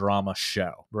teen drama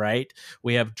show, right?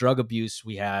 We have drug abuse,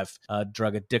 we have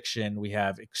drug addiction, we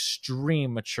have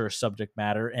extreme mature subject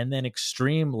matter, and then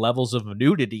extreme levels of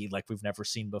nudity like we've never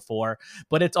seen before.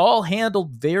 But it's all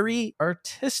handled very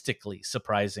artistically,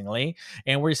 surprisingly,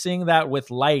 and we're seeing that with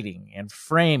lighting and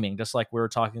framing, just like we were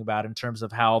talking about in terms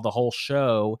of how the whole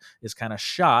show is kind of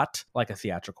shot like a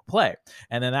theatrical play.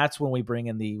 And then that's when we bring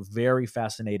in the very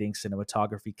fascinating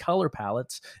cinematography, color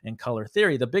palettes, and color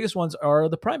theory. The biggest ones are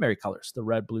the primary colors, the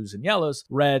red, blues, and yellows.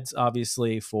 Reds,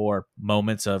 obviously, for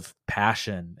moments of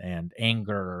passion and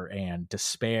anger and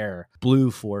despair.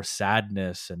 Blue for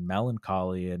sadness and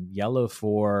melancholy, and yellow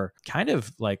for kind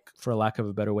of like, for lack of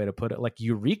a better better way to put it, like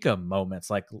eureka moments,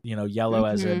 like, you know, yellow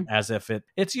Mhm. as if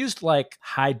it's used like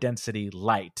high density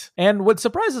light. And what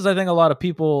surprises, I think, a lot of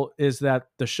people is that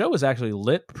the show is actually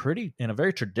lit pretty in a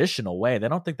very traditional way. They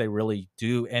don't think they really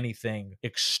do anything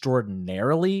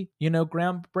extraordinarily, you know,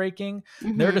 groundbreaking.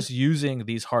 They're Mhm. just using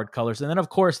these hard colors. And then, of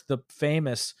course, the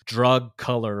famous drug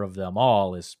color of them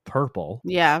all is purple.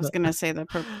 Yeah, I was gonna say the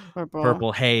purple.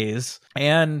 Purple haze.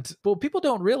 And what people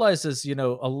don't realize is, you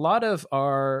know, a lot of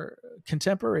our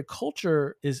contemporary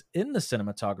culture is in the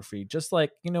cinematography. Just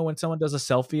like, you know, when someone does a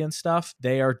selfie and stuff,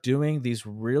 they are doing these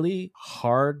really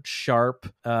hard,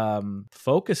 sharp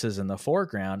focuses in the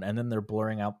foreground, and then they're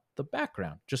blurring out the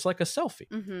background, just like a selfie.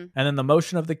 Mm-hmm. And then the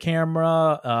motion of the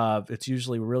camera, it's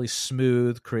usually really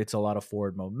smooth, creates a lot of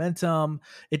forward momentum.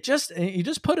 You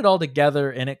just put it all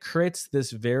together, and it creates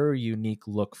this very unique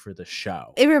look for the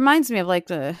show. It reminds me of like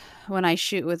when I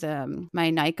shoot with my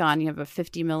Nikon, you have a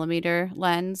 50mm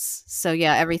lens. So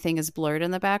yeah, everything is blurred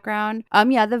in the background.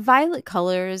 Yeah, the violet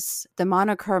colors, the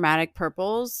monochromatic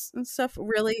purples and stuff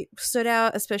really stood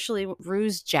out, especially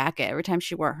Rue's jacket. Every time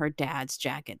she wore her dad's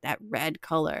jacket, that red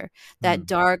color, that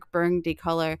dark burgundy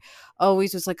color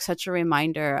always was like such a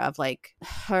reminder of like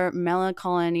her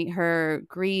melancholy, her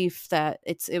grief, that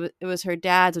it was her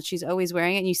dad's, but she's always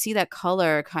wearing it. And you see that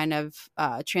color kind of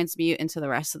transmute into the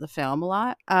rest of the film a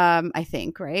lot, I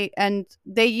think, right? And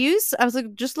they use, I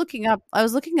was looking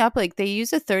up like they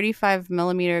use a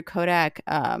 35mm Kodak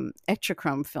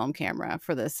Ektachrome film camera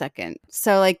for the second.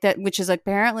 So like that, which is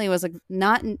apparently was like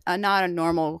not a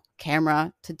normal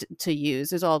camera to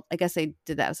use. There's all, I guess they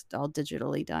did that, was all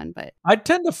digitally done, but I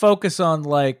tend to focus on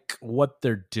like what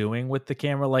they're doing with the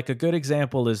camera. Like a good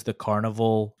example is the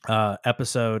Carnival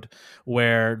episode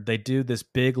where they do this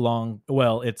big long,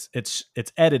 well, it's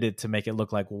edited to make it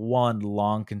look like one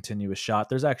long continuous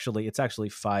shot. It's actually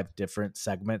 5 different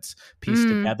segments pieced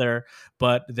together,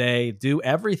 but they do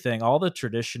everything, all the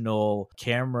traditional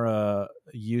camera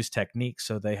use techniques.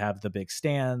 So they have the big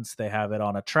stands, they have it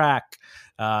on a track.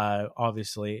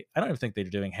 Obviously, I don't even think they're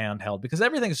doing handheld because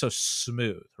everything is so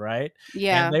smooth, right?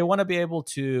 yeah. And they want to be able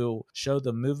to show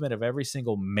the movement of every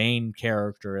single main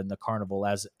character in the carnival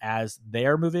as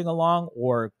they're moving along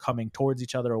or coming towards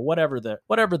each other or whatever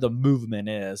the movement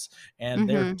is. And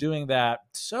they're doing that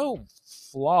so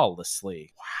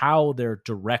flawlessly, how they're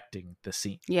directing the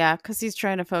scene. Yeah, because he's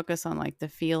trying to focus on like the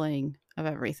feeling of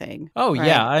everything. Oh, right?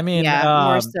 yeah. I mean,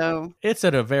 more so. it's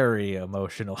at a very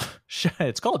emotional show.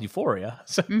 It's called Euphoria.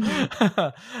 So,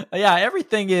 yeah,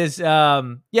 everything is,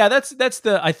 that's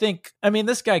I think, I mean,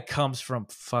 this guy comes from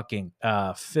fucking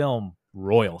film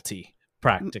royalty.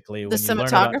 Practically, The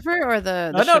cinematographer or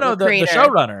the the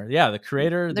showrunner, the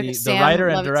creator, the writer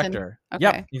and Levinson. director. Okay.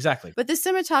 Yeah, exactly. But the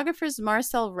cinematographer is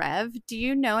Marcel Rev. Do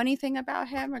you know anything about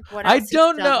him? Or what I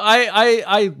don't know.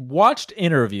 I watched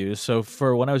interviews. So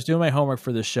for when I was doing my homework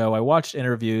for the show, I watched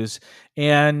interviews,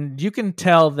 and you can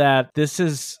tell that this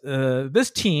is this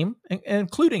team,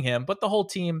 including him, but the whole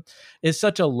team is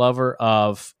such a lover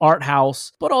of art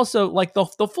house, but also like the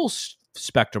full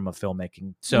spectrum of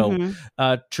filmmaking. So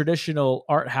traditional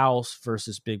art house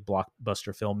versus big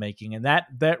blockbuster filmmaking, and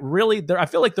that really I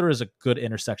feel like there is a good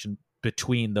intersection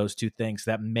between those two things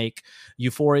that make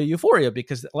Euphoria,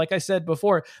 because like I said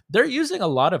before, they're using a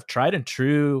lot of tried and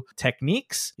true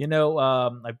techniques. You know,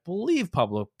 I believe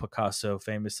Pablo Picasso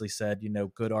famously said, you know,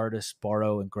 good artists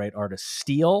borrow and great artists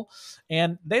steal.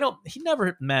 And he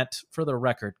never meant, for the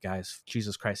record, guys,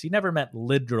 Jesus Christ, he never meant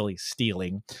literally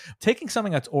stealing. Taking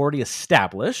something that's already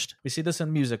established, we see this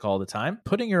in music all the time,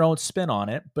 putting your own spin on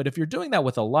it. But if you're doing that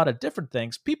with a lot of different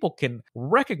things, people can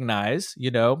recognize,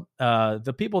 you know,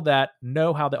 the people that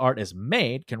know how the art is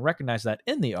made can recognize that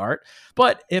in the art.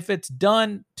 But if it's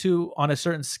done on a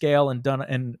certain scale and done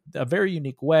in a very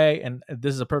unique way, and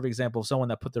this is a perfect example of someone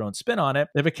that put their own spin on it,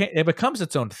 it becomes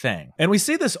its own thing. And we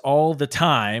see this all the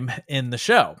time in the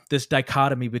show, this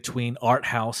dichotomy between art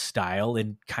house style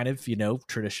and kind of, you know,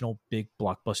 traditional big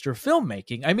blockbuster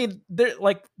filmmaking. I mean, they're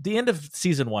like the end of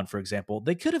season 1, for example,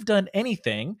 they could have done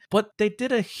anything, but they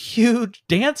did a huge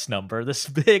dance number, this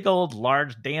big old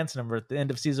large dance number at the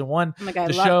end of season 1. Oh my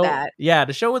God, I love that. Yeah,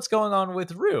 to show what's going on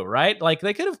with Rue, right? Like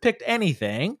they could have picked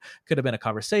anything. Could have been a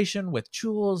conversation with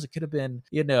Jules. It could have been,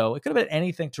 you know, it could have been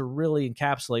anything to really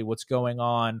encapsulate what's going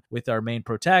on with our main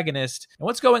protagonist and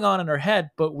what's going on in her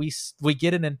head. But we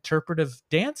get an interpretive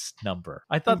dance number.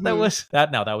 I thought that was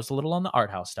that. Now that was a little on the art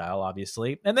house style,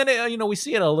 obviously, and then you know, we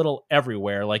see it a little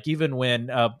everywhere. Like even when,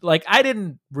 like I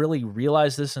didn't really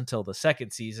realize this until the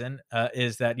second season,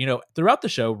 is that, you know, throughout the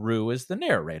show, Rue is the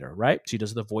narrator, right? She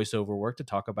does the voiceover work to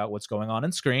talk about what's going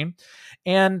on screen,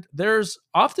 and there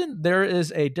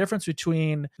is a difference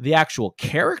between the actual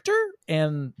character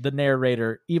and the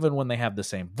narrator, even when they have the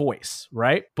same voice,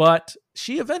 right? But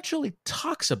she eventually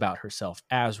talks about herself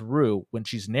as Rue when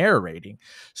she's narrating.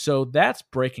 So that's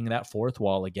breaking that fourth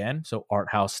wall again. So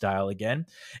art house style again.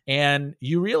 And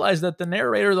you realize that the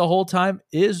narrator the whole time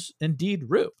is indeed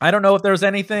Rue. I don't know if there's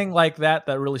anything like that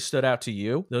that really stood out to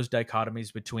you, those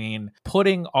dichotomies between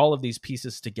putting all of these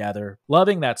pieces together,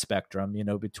 loving that spectrum,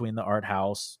 between the art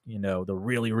house, the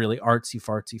really, really artsy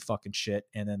fartsy fucking shit,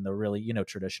 and then the really,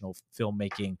 traditional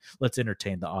filmmaking, let's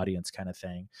entertain the audience kind of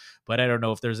thing. But I don't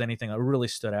know if there's anything that really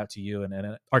stood out to you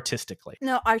and artistically.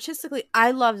 No, artistically,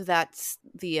 I loved that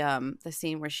the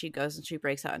scene where she goes and she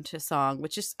breaks out into a song,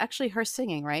 which is actually her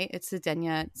singing, right? It's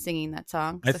Zydenya singing that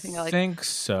song. I think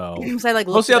so.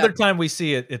 Most the other time we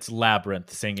see it, it's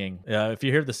Labyrinth singing. If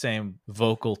you hear the same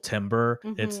vocal timbre,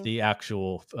 it's the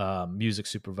actual music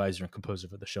supervisor and composer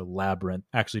for the show Labyrinth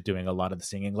actually doing a lot of the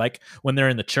singing. Like when they're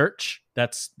in the church,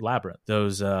 that's Labyrinth.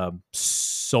 Those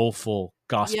soulful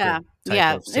gospel.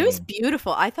 Yeah, it was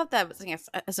beautiful. I thought that was,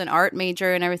 as an art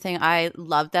major and everything, I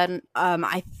loved that. And,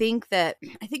 I think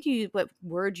what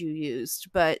word you used,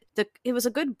 but it was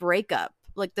a good breakup.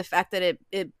 Like the fact that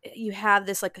it you have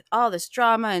this this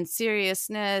drama and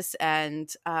seriousness and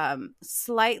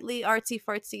slightly artsy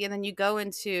fartsy, and then you go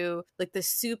into like the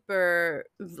super,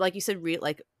 like you said,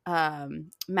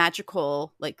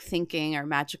 magical, like thinking, or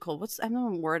magical, I don't know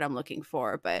what word I'm looking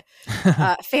for, but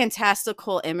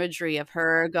fantastical imagery of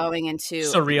her going into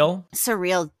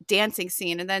surreal dancing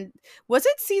scene. And then was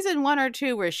it season 1 or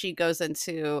 2 where she goes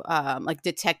into like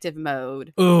detective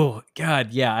mode? Oh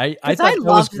God, yeah. I thought that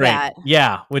was great. That.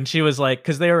 Yeah, when she was like,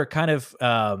 because they were kind of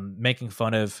making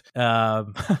fun of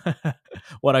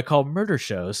what I call murder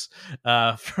shows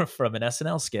from an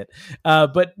SNL skit.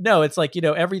 But no, it's like,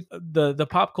 the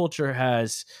pop culture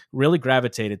has really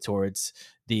gravitated towards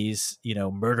these,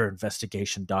 murder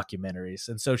investigation documentaries.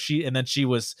 And so she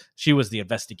was the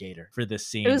investigator for this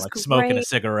scene, like smoking a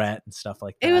cigarette and stuff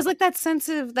like that. It was like that sense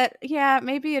of that. Yeah,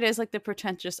 maybe it is like the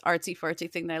pretentious artsy fartsy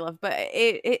thing that I love, but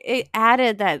it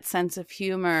added that sense of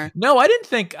humor. No, I didn't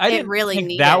think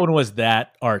that one was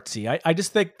that artsy. I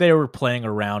just think they were playing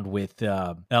around with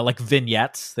like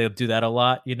vignettes. They'll do that a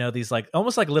lot. These like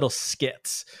almost like little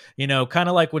skits, kind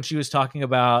of like when she was talking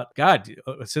about, God,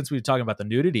 since we were talking about the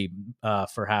nudity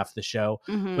for half the show,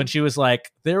 when she was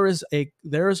like, there is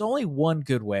only one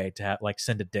good way to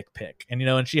send a dick pic,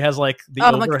 and she has like the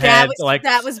overhead,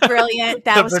 that was brilliant.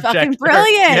 That was fucking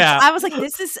brilliant. Yeah. I was like,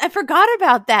 I forgot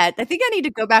about that. I think I need to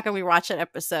go back and rewatch that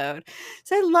episode.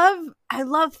 So I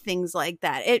love things like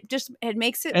that. It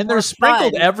makes it, and they're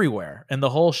sprinkled everywhere in the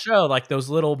whole show, like those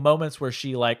little moments where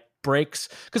she like breaks,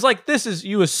 because like this is,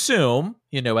 you assume,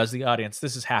 as the audience,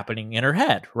 this is happening in her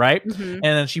head, right? And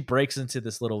then she breaks into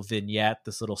this little vignette,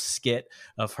 this little skit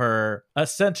of her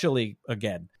essentially,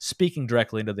 again, speaking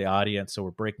directly into the audience. So we're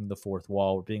breaking the fourth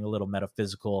wall, we're being a little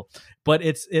metaphysical, but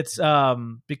it's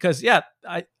because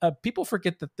people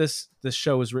forget that this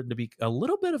show is written to be a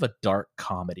little bit of a dark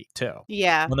comedy too.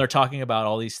 Yeah, when they're talking about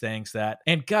all these things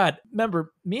and God,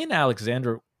 remember, me and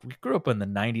Alexandra, we grew up in the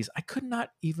 90s. I could not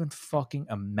even fucking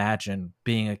imagine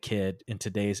being a kid in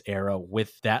today's era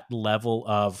with that level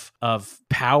of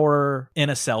power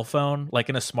in a cell phone, like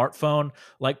in a smartphone,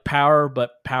 like power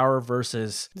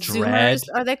versus dread. Zoomers?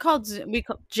 Are they called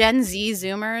Gen Z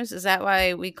Zoomers? Is that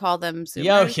why we call them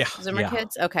Zoomers? Yeah. Zoomer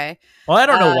kids? Okay. Well, I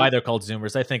don't know why they're called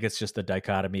Zoomers. I think it's just the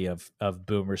dichotomy of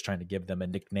boomers trying to give them a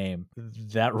nickname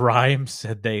that rhymes.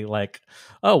 Said they like,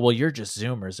 oh, well, you're just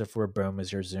Zoomers. If we're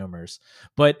boomers, you're Zoomers.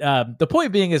 But the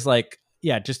point being is like,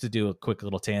 yeah, just to do a quick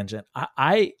little tangent,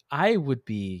 I would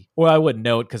be, or I wouldn't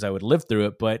know it because I would live through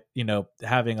it, but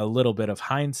having a little bit of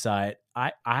hindsight,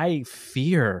 I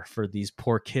fear for these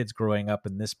poor kids growing up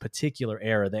in this particular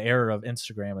era, the era of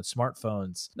Instagram and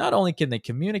smartphones. Not only can they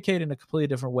communicate in a completely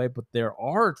different way, but there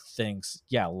are things,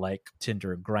 like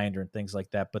Tinder and Grindr and things like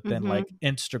that. But then like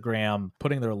Instagram,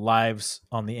 putting their lives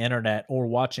on the internet or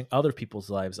watching other people's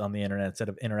lives on the internet instead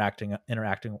of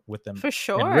interacting with them for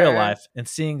sure in real life, and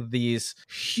seeing these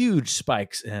huge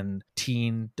spikes in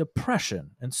teen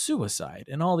depression and suicide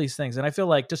and all these things. And I feel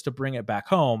like, just to bring it back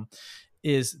home,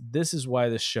 this is why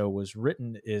this show was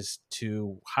written, is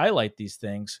to highlight these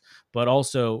things, but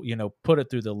also, put it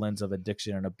through the lens of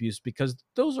addiction and abuse, because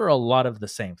those are a lot of the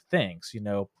same things.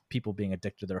 people being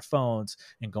addicted to their phones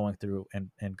and going through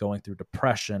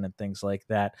depression and things like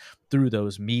that through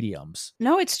those mediums.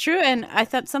 No, it's true. And I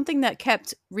thought something that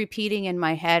kept repeating in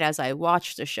my head as I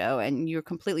watched the show, and you're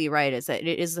completely right, is that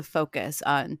it is the focus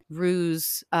on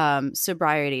Rue's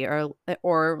sobriety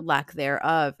or lack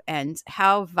thereof, and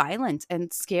how violent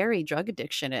and scary drug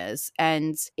addiction is.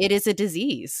 And it is a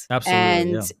disease. Absolutely.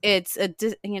 And it's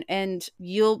and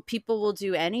people will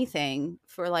do anything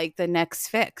for like the next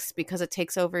fix because it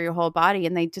takes over your whole body.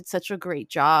 And they did such a great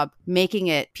job making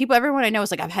it. Everyone I know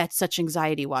is like, I've had such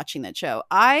anxiety watching that show.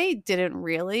 I didn't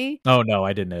really. Oh no,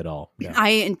 I didn't at all. Yeah.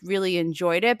 I really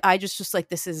enjoyed it. I just like,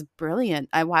 this is brilliant.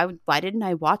 Why didn't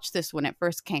I watch this when it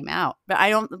first came out? But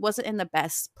wasn't in the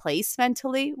best place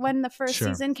mentally when the first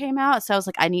season came out. So I was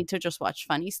like, I need to just watch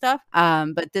funny stuff.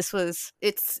 But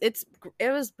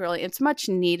it was brilliant. It's much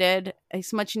needed.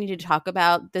 It's much needed to talk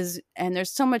about this. And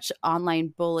there's so much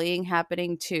online bullying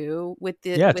happening too with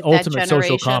it's ultimate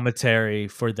social commentary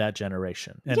for that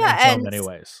generation. In so many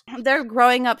ways. They're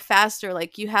growing up faster.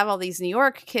 Like, you have all these New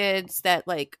York kids that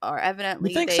like are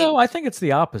evidently. You think so? I think it's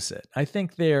the opposite. I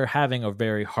think they're having a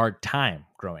very hard time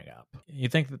growing up. You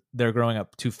think that they're growing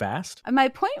up too fast? My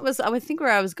point was, I think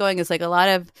where I was going is like, a lot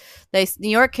of New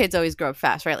York kids always grow up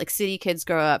fast, right? Like, city kids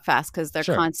grow up fast because they're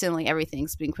constantly,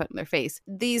 everything's being put in their face.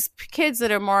 These kids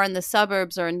that are more in the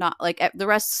suburbs are not like the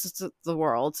rest of the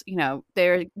world, you know,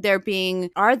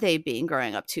 are they being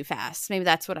growing up too fast? Maybe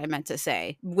that's what I meant to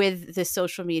say with the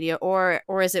social media, or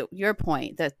is it your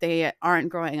point that they aren't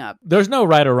growing up? There's no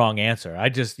right or wrong answer. I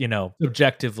just,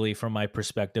 objectively from my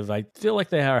perspective, I feel like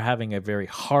they are having a very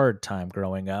hard time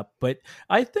growing up, but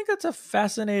I think that's a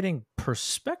fascinating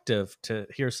perspective to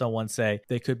hear someone say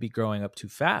they could be growing up too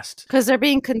fast because they're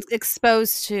being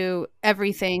exposed to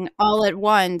everything all at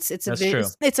once.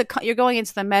 You're going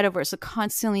into the metaverse, so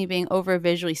constantly being over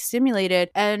visually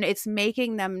stimulated, and it's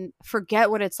making them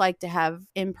forget what it's like to have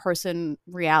in-person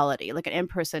reality, like an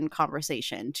in-person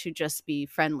conversation, to just be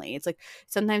friendly. It's like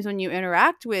sometimes when you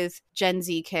interact with Gen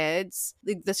Z kids,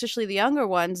 especially the younger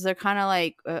ones, they're kind of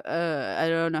like, I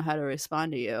don't know how to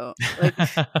respond to you. Like,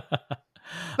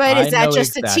 but is that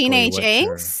just a teenage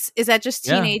angst? Is that just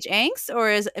teenage angst?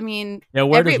 Or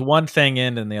where does one thing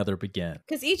end and the other begin?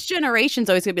 Because each generation's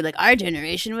always gonna be like, our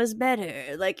generation was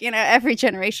better. Like, every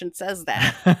generation says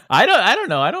that. I don't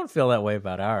know. I don't feel that way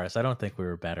about ours. I don't think we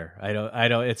were better. I don't. I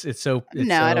don't think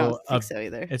so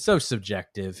either. It's so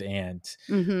subjective, and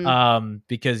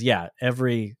because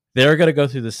they're going to go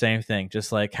through the same thing,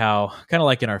 just like how, kind of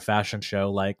like in our fashion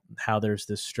show, like how there's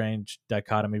this strange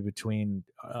dichotomy between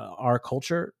our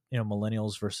culture,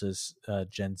 millennials versus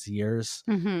Gen Zers.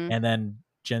 And then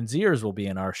Gen Zers will be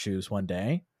in our shoes one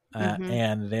day,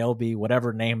 and they'll be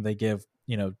whatever name they give,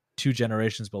 2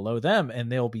 generations below them,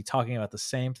 and they'll be talking about the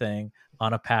same thing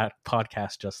on a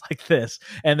podcast just like this.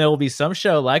 And there will be some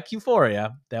show like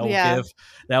Euphoria that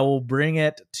will bring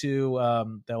it to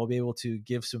that will be able to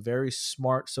give some very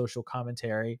smart social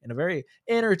commentary in a very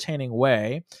entertaining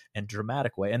way and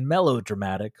dramatic way and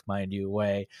melodramatic, mind you,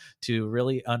 way to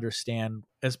really understand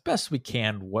as best we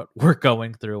can what we're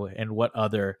going through and what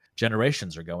other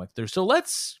generations are going through. So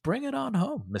let's bring it on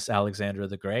home, Miss Alexandra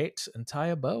the Great, and tie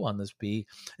a bow on this bee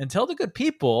and tell the good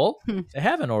people, if they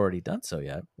haven't already done so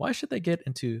yet, why should they get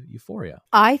into Euphoria?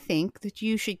 I think that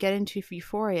you should get into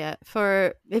Euphoria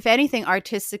for, if anything,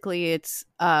 artistically, it's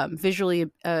visually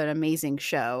an amazing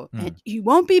show. And you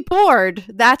won't be bored,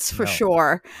 that's for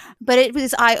sure. But it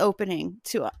was eye-opening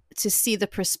to see the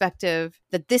perspective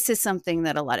that this is something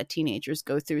that a lot of teenagers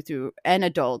go through and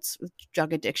adults with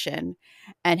drug addiction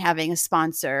and having a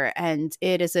sponsor. And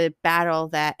it is a battle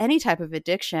that any type of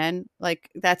addiction, like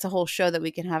that's a whole show that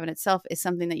we can have in itself, is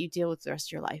something that you deal with the rest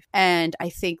of your life. And I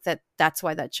think that that's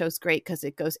why that show's great, because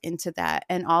it goes into that.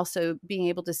 And also being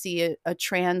able to see a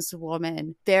trans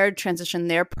woman, their transition,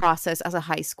 their process as a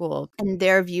high school and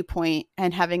their viewpoint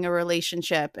and having a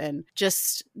relationship, and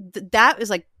just that is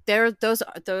like,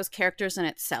 those characters in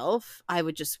itself, I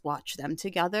would just watch them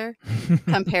together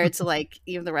compared to like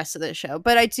even the rest of the show.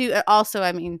 But I do also,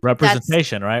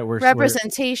 representation, right?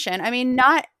 Representation.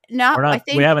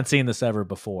 We haven't seen this ever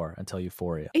before until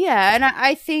Euphoria. Yeah, and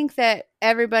I think that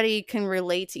everybody can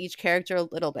relate to each character a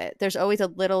little bit. There's always a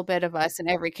little bit of us in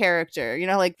every character.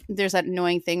 Like there's that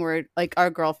annoying thing where like our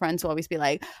girlfriends will always be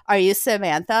like, "Are you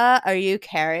Samantha? Are you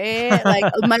Carrie? Like,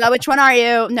 oh my god, which one are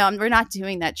you?" No, we're not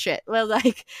doing that shit. Well,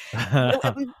 like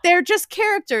they're just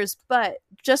characters, but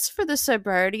just for the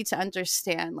sobriety to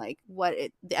understand like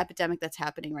the epidemic that's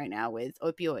happening right now with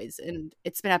opioids, and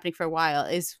it's been happening for a while,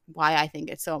 is why I think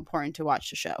it's so important to watch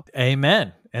the show.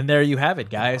 Amen. And there you have it,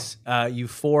 guys.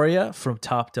 Euphoria from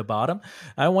top to bottom.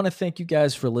 I want to thank you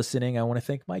guys for listening. I want to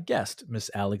thank my guest,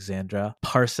 Miss Alexandra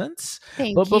Parsons.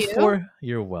 Thank you.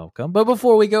 You're welcome. But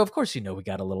before we go, of course, you know, we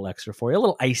got a little extra for you, a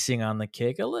little icing on the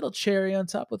cake, a little cherry on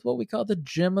top with what we call the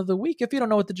gem of the week. If you don't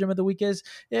know what the gem of the week is,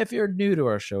 if you're new to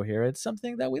our show here, it's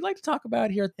something that we like to talk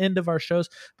about here at the end of our shows,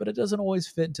 but it doesn't always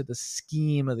fit into the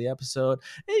scheme of the episode.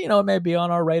 You know, it may be on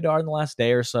our radar in the last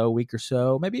day or so, week or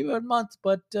so, maybe even a month,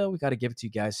 but we got to give it to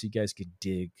you guys so you guys can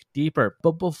dig deeper.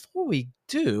 But before we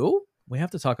do, we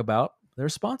have to talk about their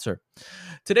sponsor.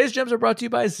 Today's gems are brought to you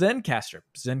by Zencastr.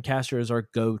 Zencastr is our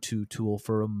go-to tool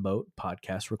for remote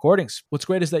podcast recordings. What's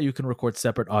great is that you can record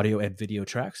separate audio and video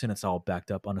tracks, and it's all backed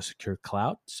up on a secure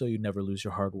cloud, so you never lose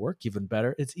your hard work. Even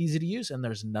better, it's easy to use, and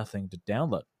there's nothing to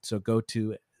download. So go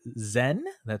to Zen,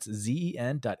 that's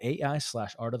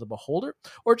zen.ai/Art of the Beholder,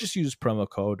 or just use promo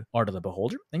code Art of the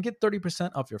Beholder and get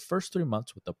 30% off your first 3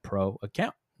 months with the pro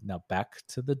account. Now back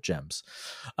to the gems.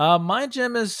 My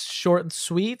gem is short and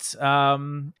sweet.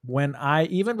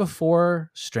 Even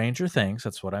before Stranger Things,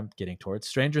 that's what I'm getting towards.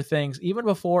 Stranger Things, even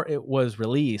before it was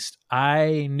released,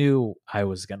 I knew I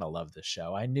was going to love this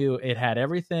show. I knew it had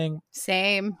everything.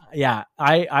 Same. Yeah.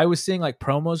 I was seeing like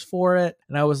promos for it,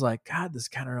 and I was like, God, this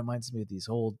kind of reminds me of these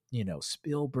old, you know,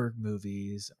 Spielberg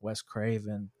movies, Wes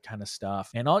Craven kind of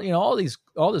stuff, and all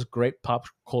this great pop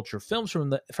culture films from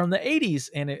the 80s.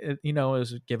 And it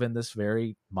was given this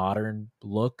very modern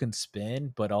look and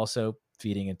spin, but also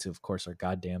feeding into, of course, our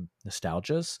goddamn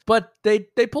nostalgias. But they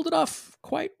pulled it off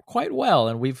quite well,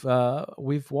 and we've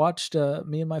watched.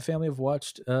 Me and my family have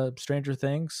watched Stranger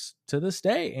Things to this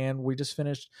day, and we just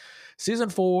finished season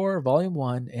 4, volume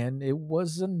 1, and it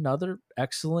was another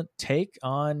excellent take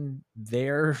on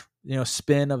their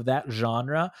spin of that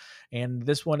genre. And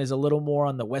this one is a little more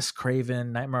on the Wes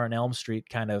Craven Nightmare on Elm Street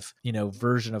kind of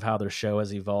version of how their show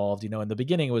has evolved. In the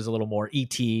beginning it was a little more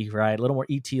E.T., right? A little more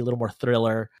E.T., a little more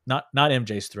thriller, not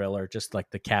MJ's Thriller, just like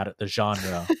the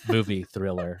genre movie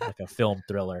thriller, like a film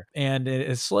thriller. And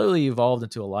it slowly evolved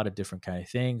into a lot of different kind of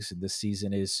things. And this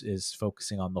season is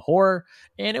focusing on the horror,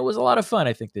 and it was a lot of fun.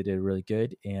 I think they did really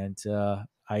good. And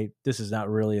this is not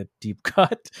really a deep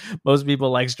cut. Most people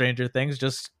like Stranger Things.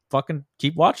 Just fucking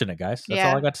keep watching it, guys. That's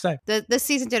all I got to say. This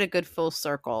season did a good full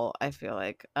circle, I feel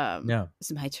like. Yeah.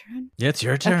 Is it my turn? Yeah, it's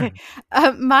your turn.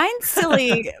 Okay. Mine's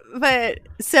silly, but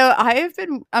so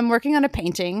I'm working on a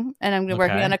painting, and I'm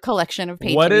working on a collection of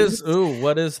paintings.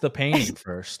 What is the painting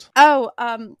first? So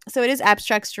it is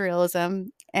abstract surrealism,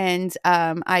 and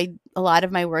a lot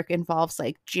of my work involves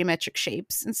like geometric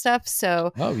shapes and stuff.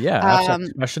 So abstract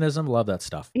expressionism, love that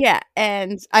stuff. Yeah,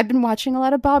 and I've been watching a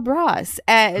lot of Bob Ross,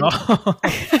 and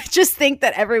I just think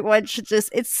that everyone should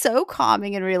it's so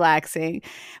calming and relaxing.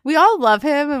 We all love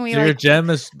him, and your gem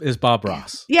is Bob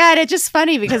Ross. Yeah, and it's just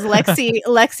funny because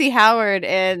Lexi Howard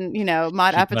and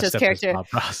Maude Apatow's character,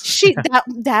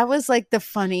 that was like the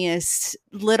funniest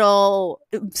little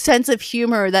sense of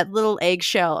humor, that little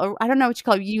eggshell, or I don't know what you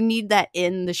call it. You need that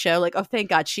in the show. Like, oh, thank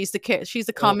God, she's the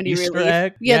comedy relief.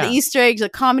 Egg? Yeah, the Easter eggs, the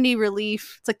comedy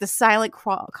relief. It's like the silent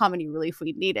comedy relief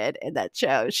we needed in that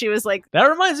show. She was like, that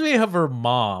reminds me of her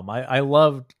mom. I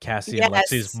loved Cassie and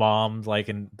Lexi's mom, like,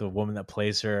 and the woman that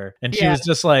plays her, and she was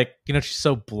just like, she's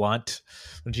so blunt,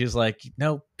 and she's like,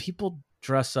 people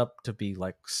dress up to be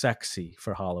like sexy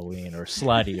for Halloween or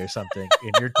slutty or something,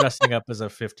 and you're dressing up as a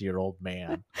 50-year-old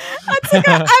man.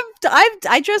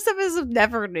 I dressed up as a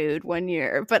Never Nude one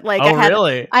year, but like, I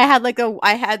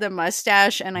had the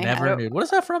mustache, and Never Nude. What is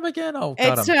that from again? Oh,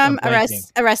 God, it's from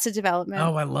Arrested Development.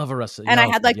 Oh, I love Arrested. And I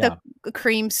had like the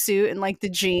cream suit and like the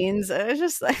jeans. It was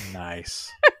just like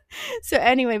nice. So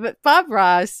anyway, but Bob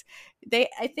Ross,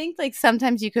 I think like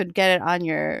sometimes you could get it on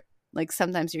your, like,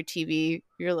 sometimes your TV,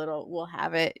 your little will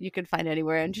have it. You can find it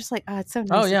anywhere, and just like, oh, it's so nice.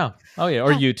 Oh yeah,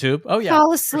 or YouTube. Oh yeah,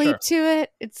 fall asleep to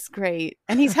it. It's great,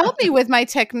 and he's helped me with my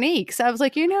techniques. I was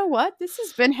like, you know what, this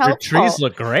has been helpful. Your trees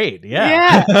look great.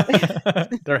 Yeah.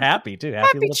 They're happy too.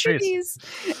 Happy little trees.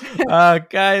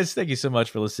 Guys, thank you so much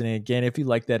for listening again. If you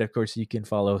like that, of course, you can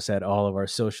follow us at all of our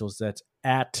socials. That's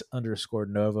 @_Novo_Day,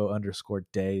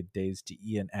 Days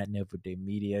DE, and @Novo Day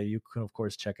Media. You can, of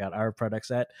course, check out our products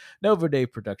at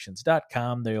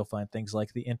NovoDayProductions.com. There you'll find things like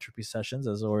like the Entropy Sessions,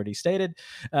 as already stated,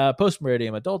 Post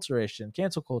Meridium, Adulteration,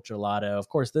 Cancel Culture Lotto. Of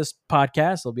course, this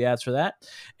podcast, there'll be ads for that,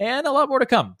 and a lot more to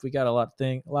come. We got a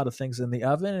lot of things in the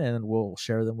oven, and we'll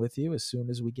share them with you as soon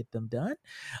as we get them done.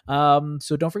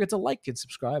 So don't forget to like and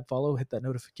subscribe, follow, hit that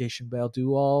notification bell,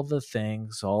 do all the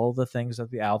things that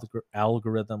the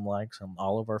algorithm likes, and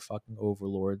all of our fucking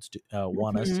overlords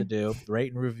want us to do.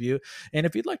 Rate and review. And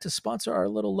if you'd like to sponsor our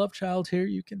little love child here,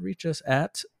 you can reach us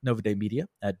at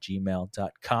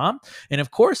novadaymedia@gmail.com. And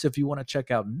of course, if you want to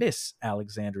check out Miss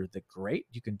Alexandra the Great,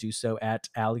 you can do so at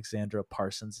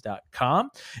alexandraparsons.com.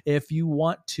 If you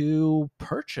want to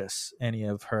purchase any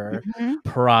of her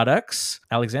products,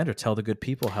 Alexandra, tell the good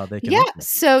people how they can. Yeah,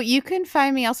 so you can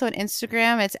find me also on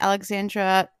Instagram. It's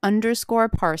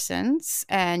Alexandra_Parsons,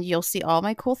 and you'll see all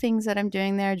my cool things that I'm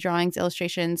doing there, drawings,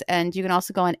 illustrations, and you can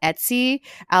also go on Etsy,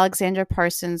 Alexandra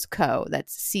Parsons Co.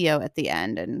 That's CO at the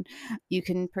end, and you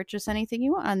can purchase anything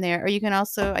you want on there. Or you can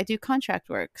also, I do contract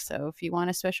work, so if you want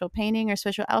a special painting or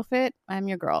special outfit, I'm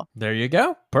your girl. There you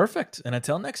go. Perfect. And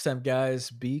until next time, guys,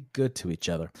 be good to each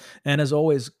other. And as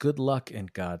always, good luck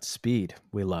and Godspeed.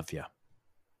 We love you.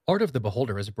 Art of the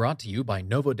Beholder is brought to you by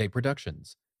Novo Day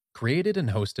Productions. Created and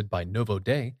hosted by Novo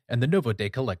Day and the Novo Day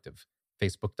Collective.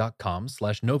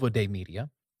 Facebook.com/Novo Day Media,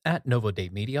 @Novo Day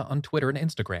Media on Twitter and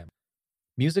Instagram.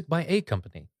 Music by A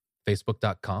Company.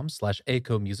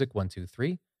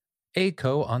 Facebook.com/ACOMusic123.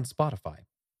 ACO on Spotify.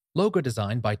 Logo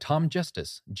designed by Tom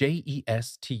Justice,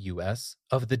 JESTUS,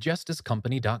 of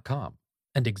thejusticecompany.com.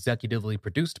 And executively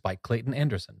produced by Clayton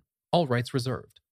Anderson. All rights reserved.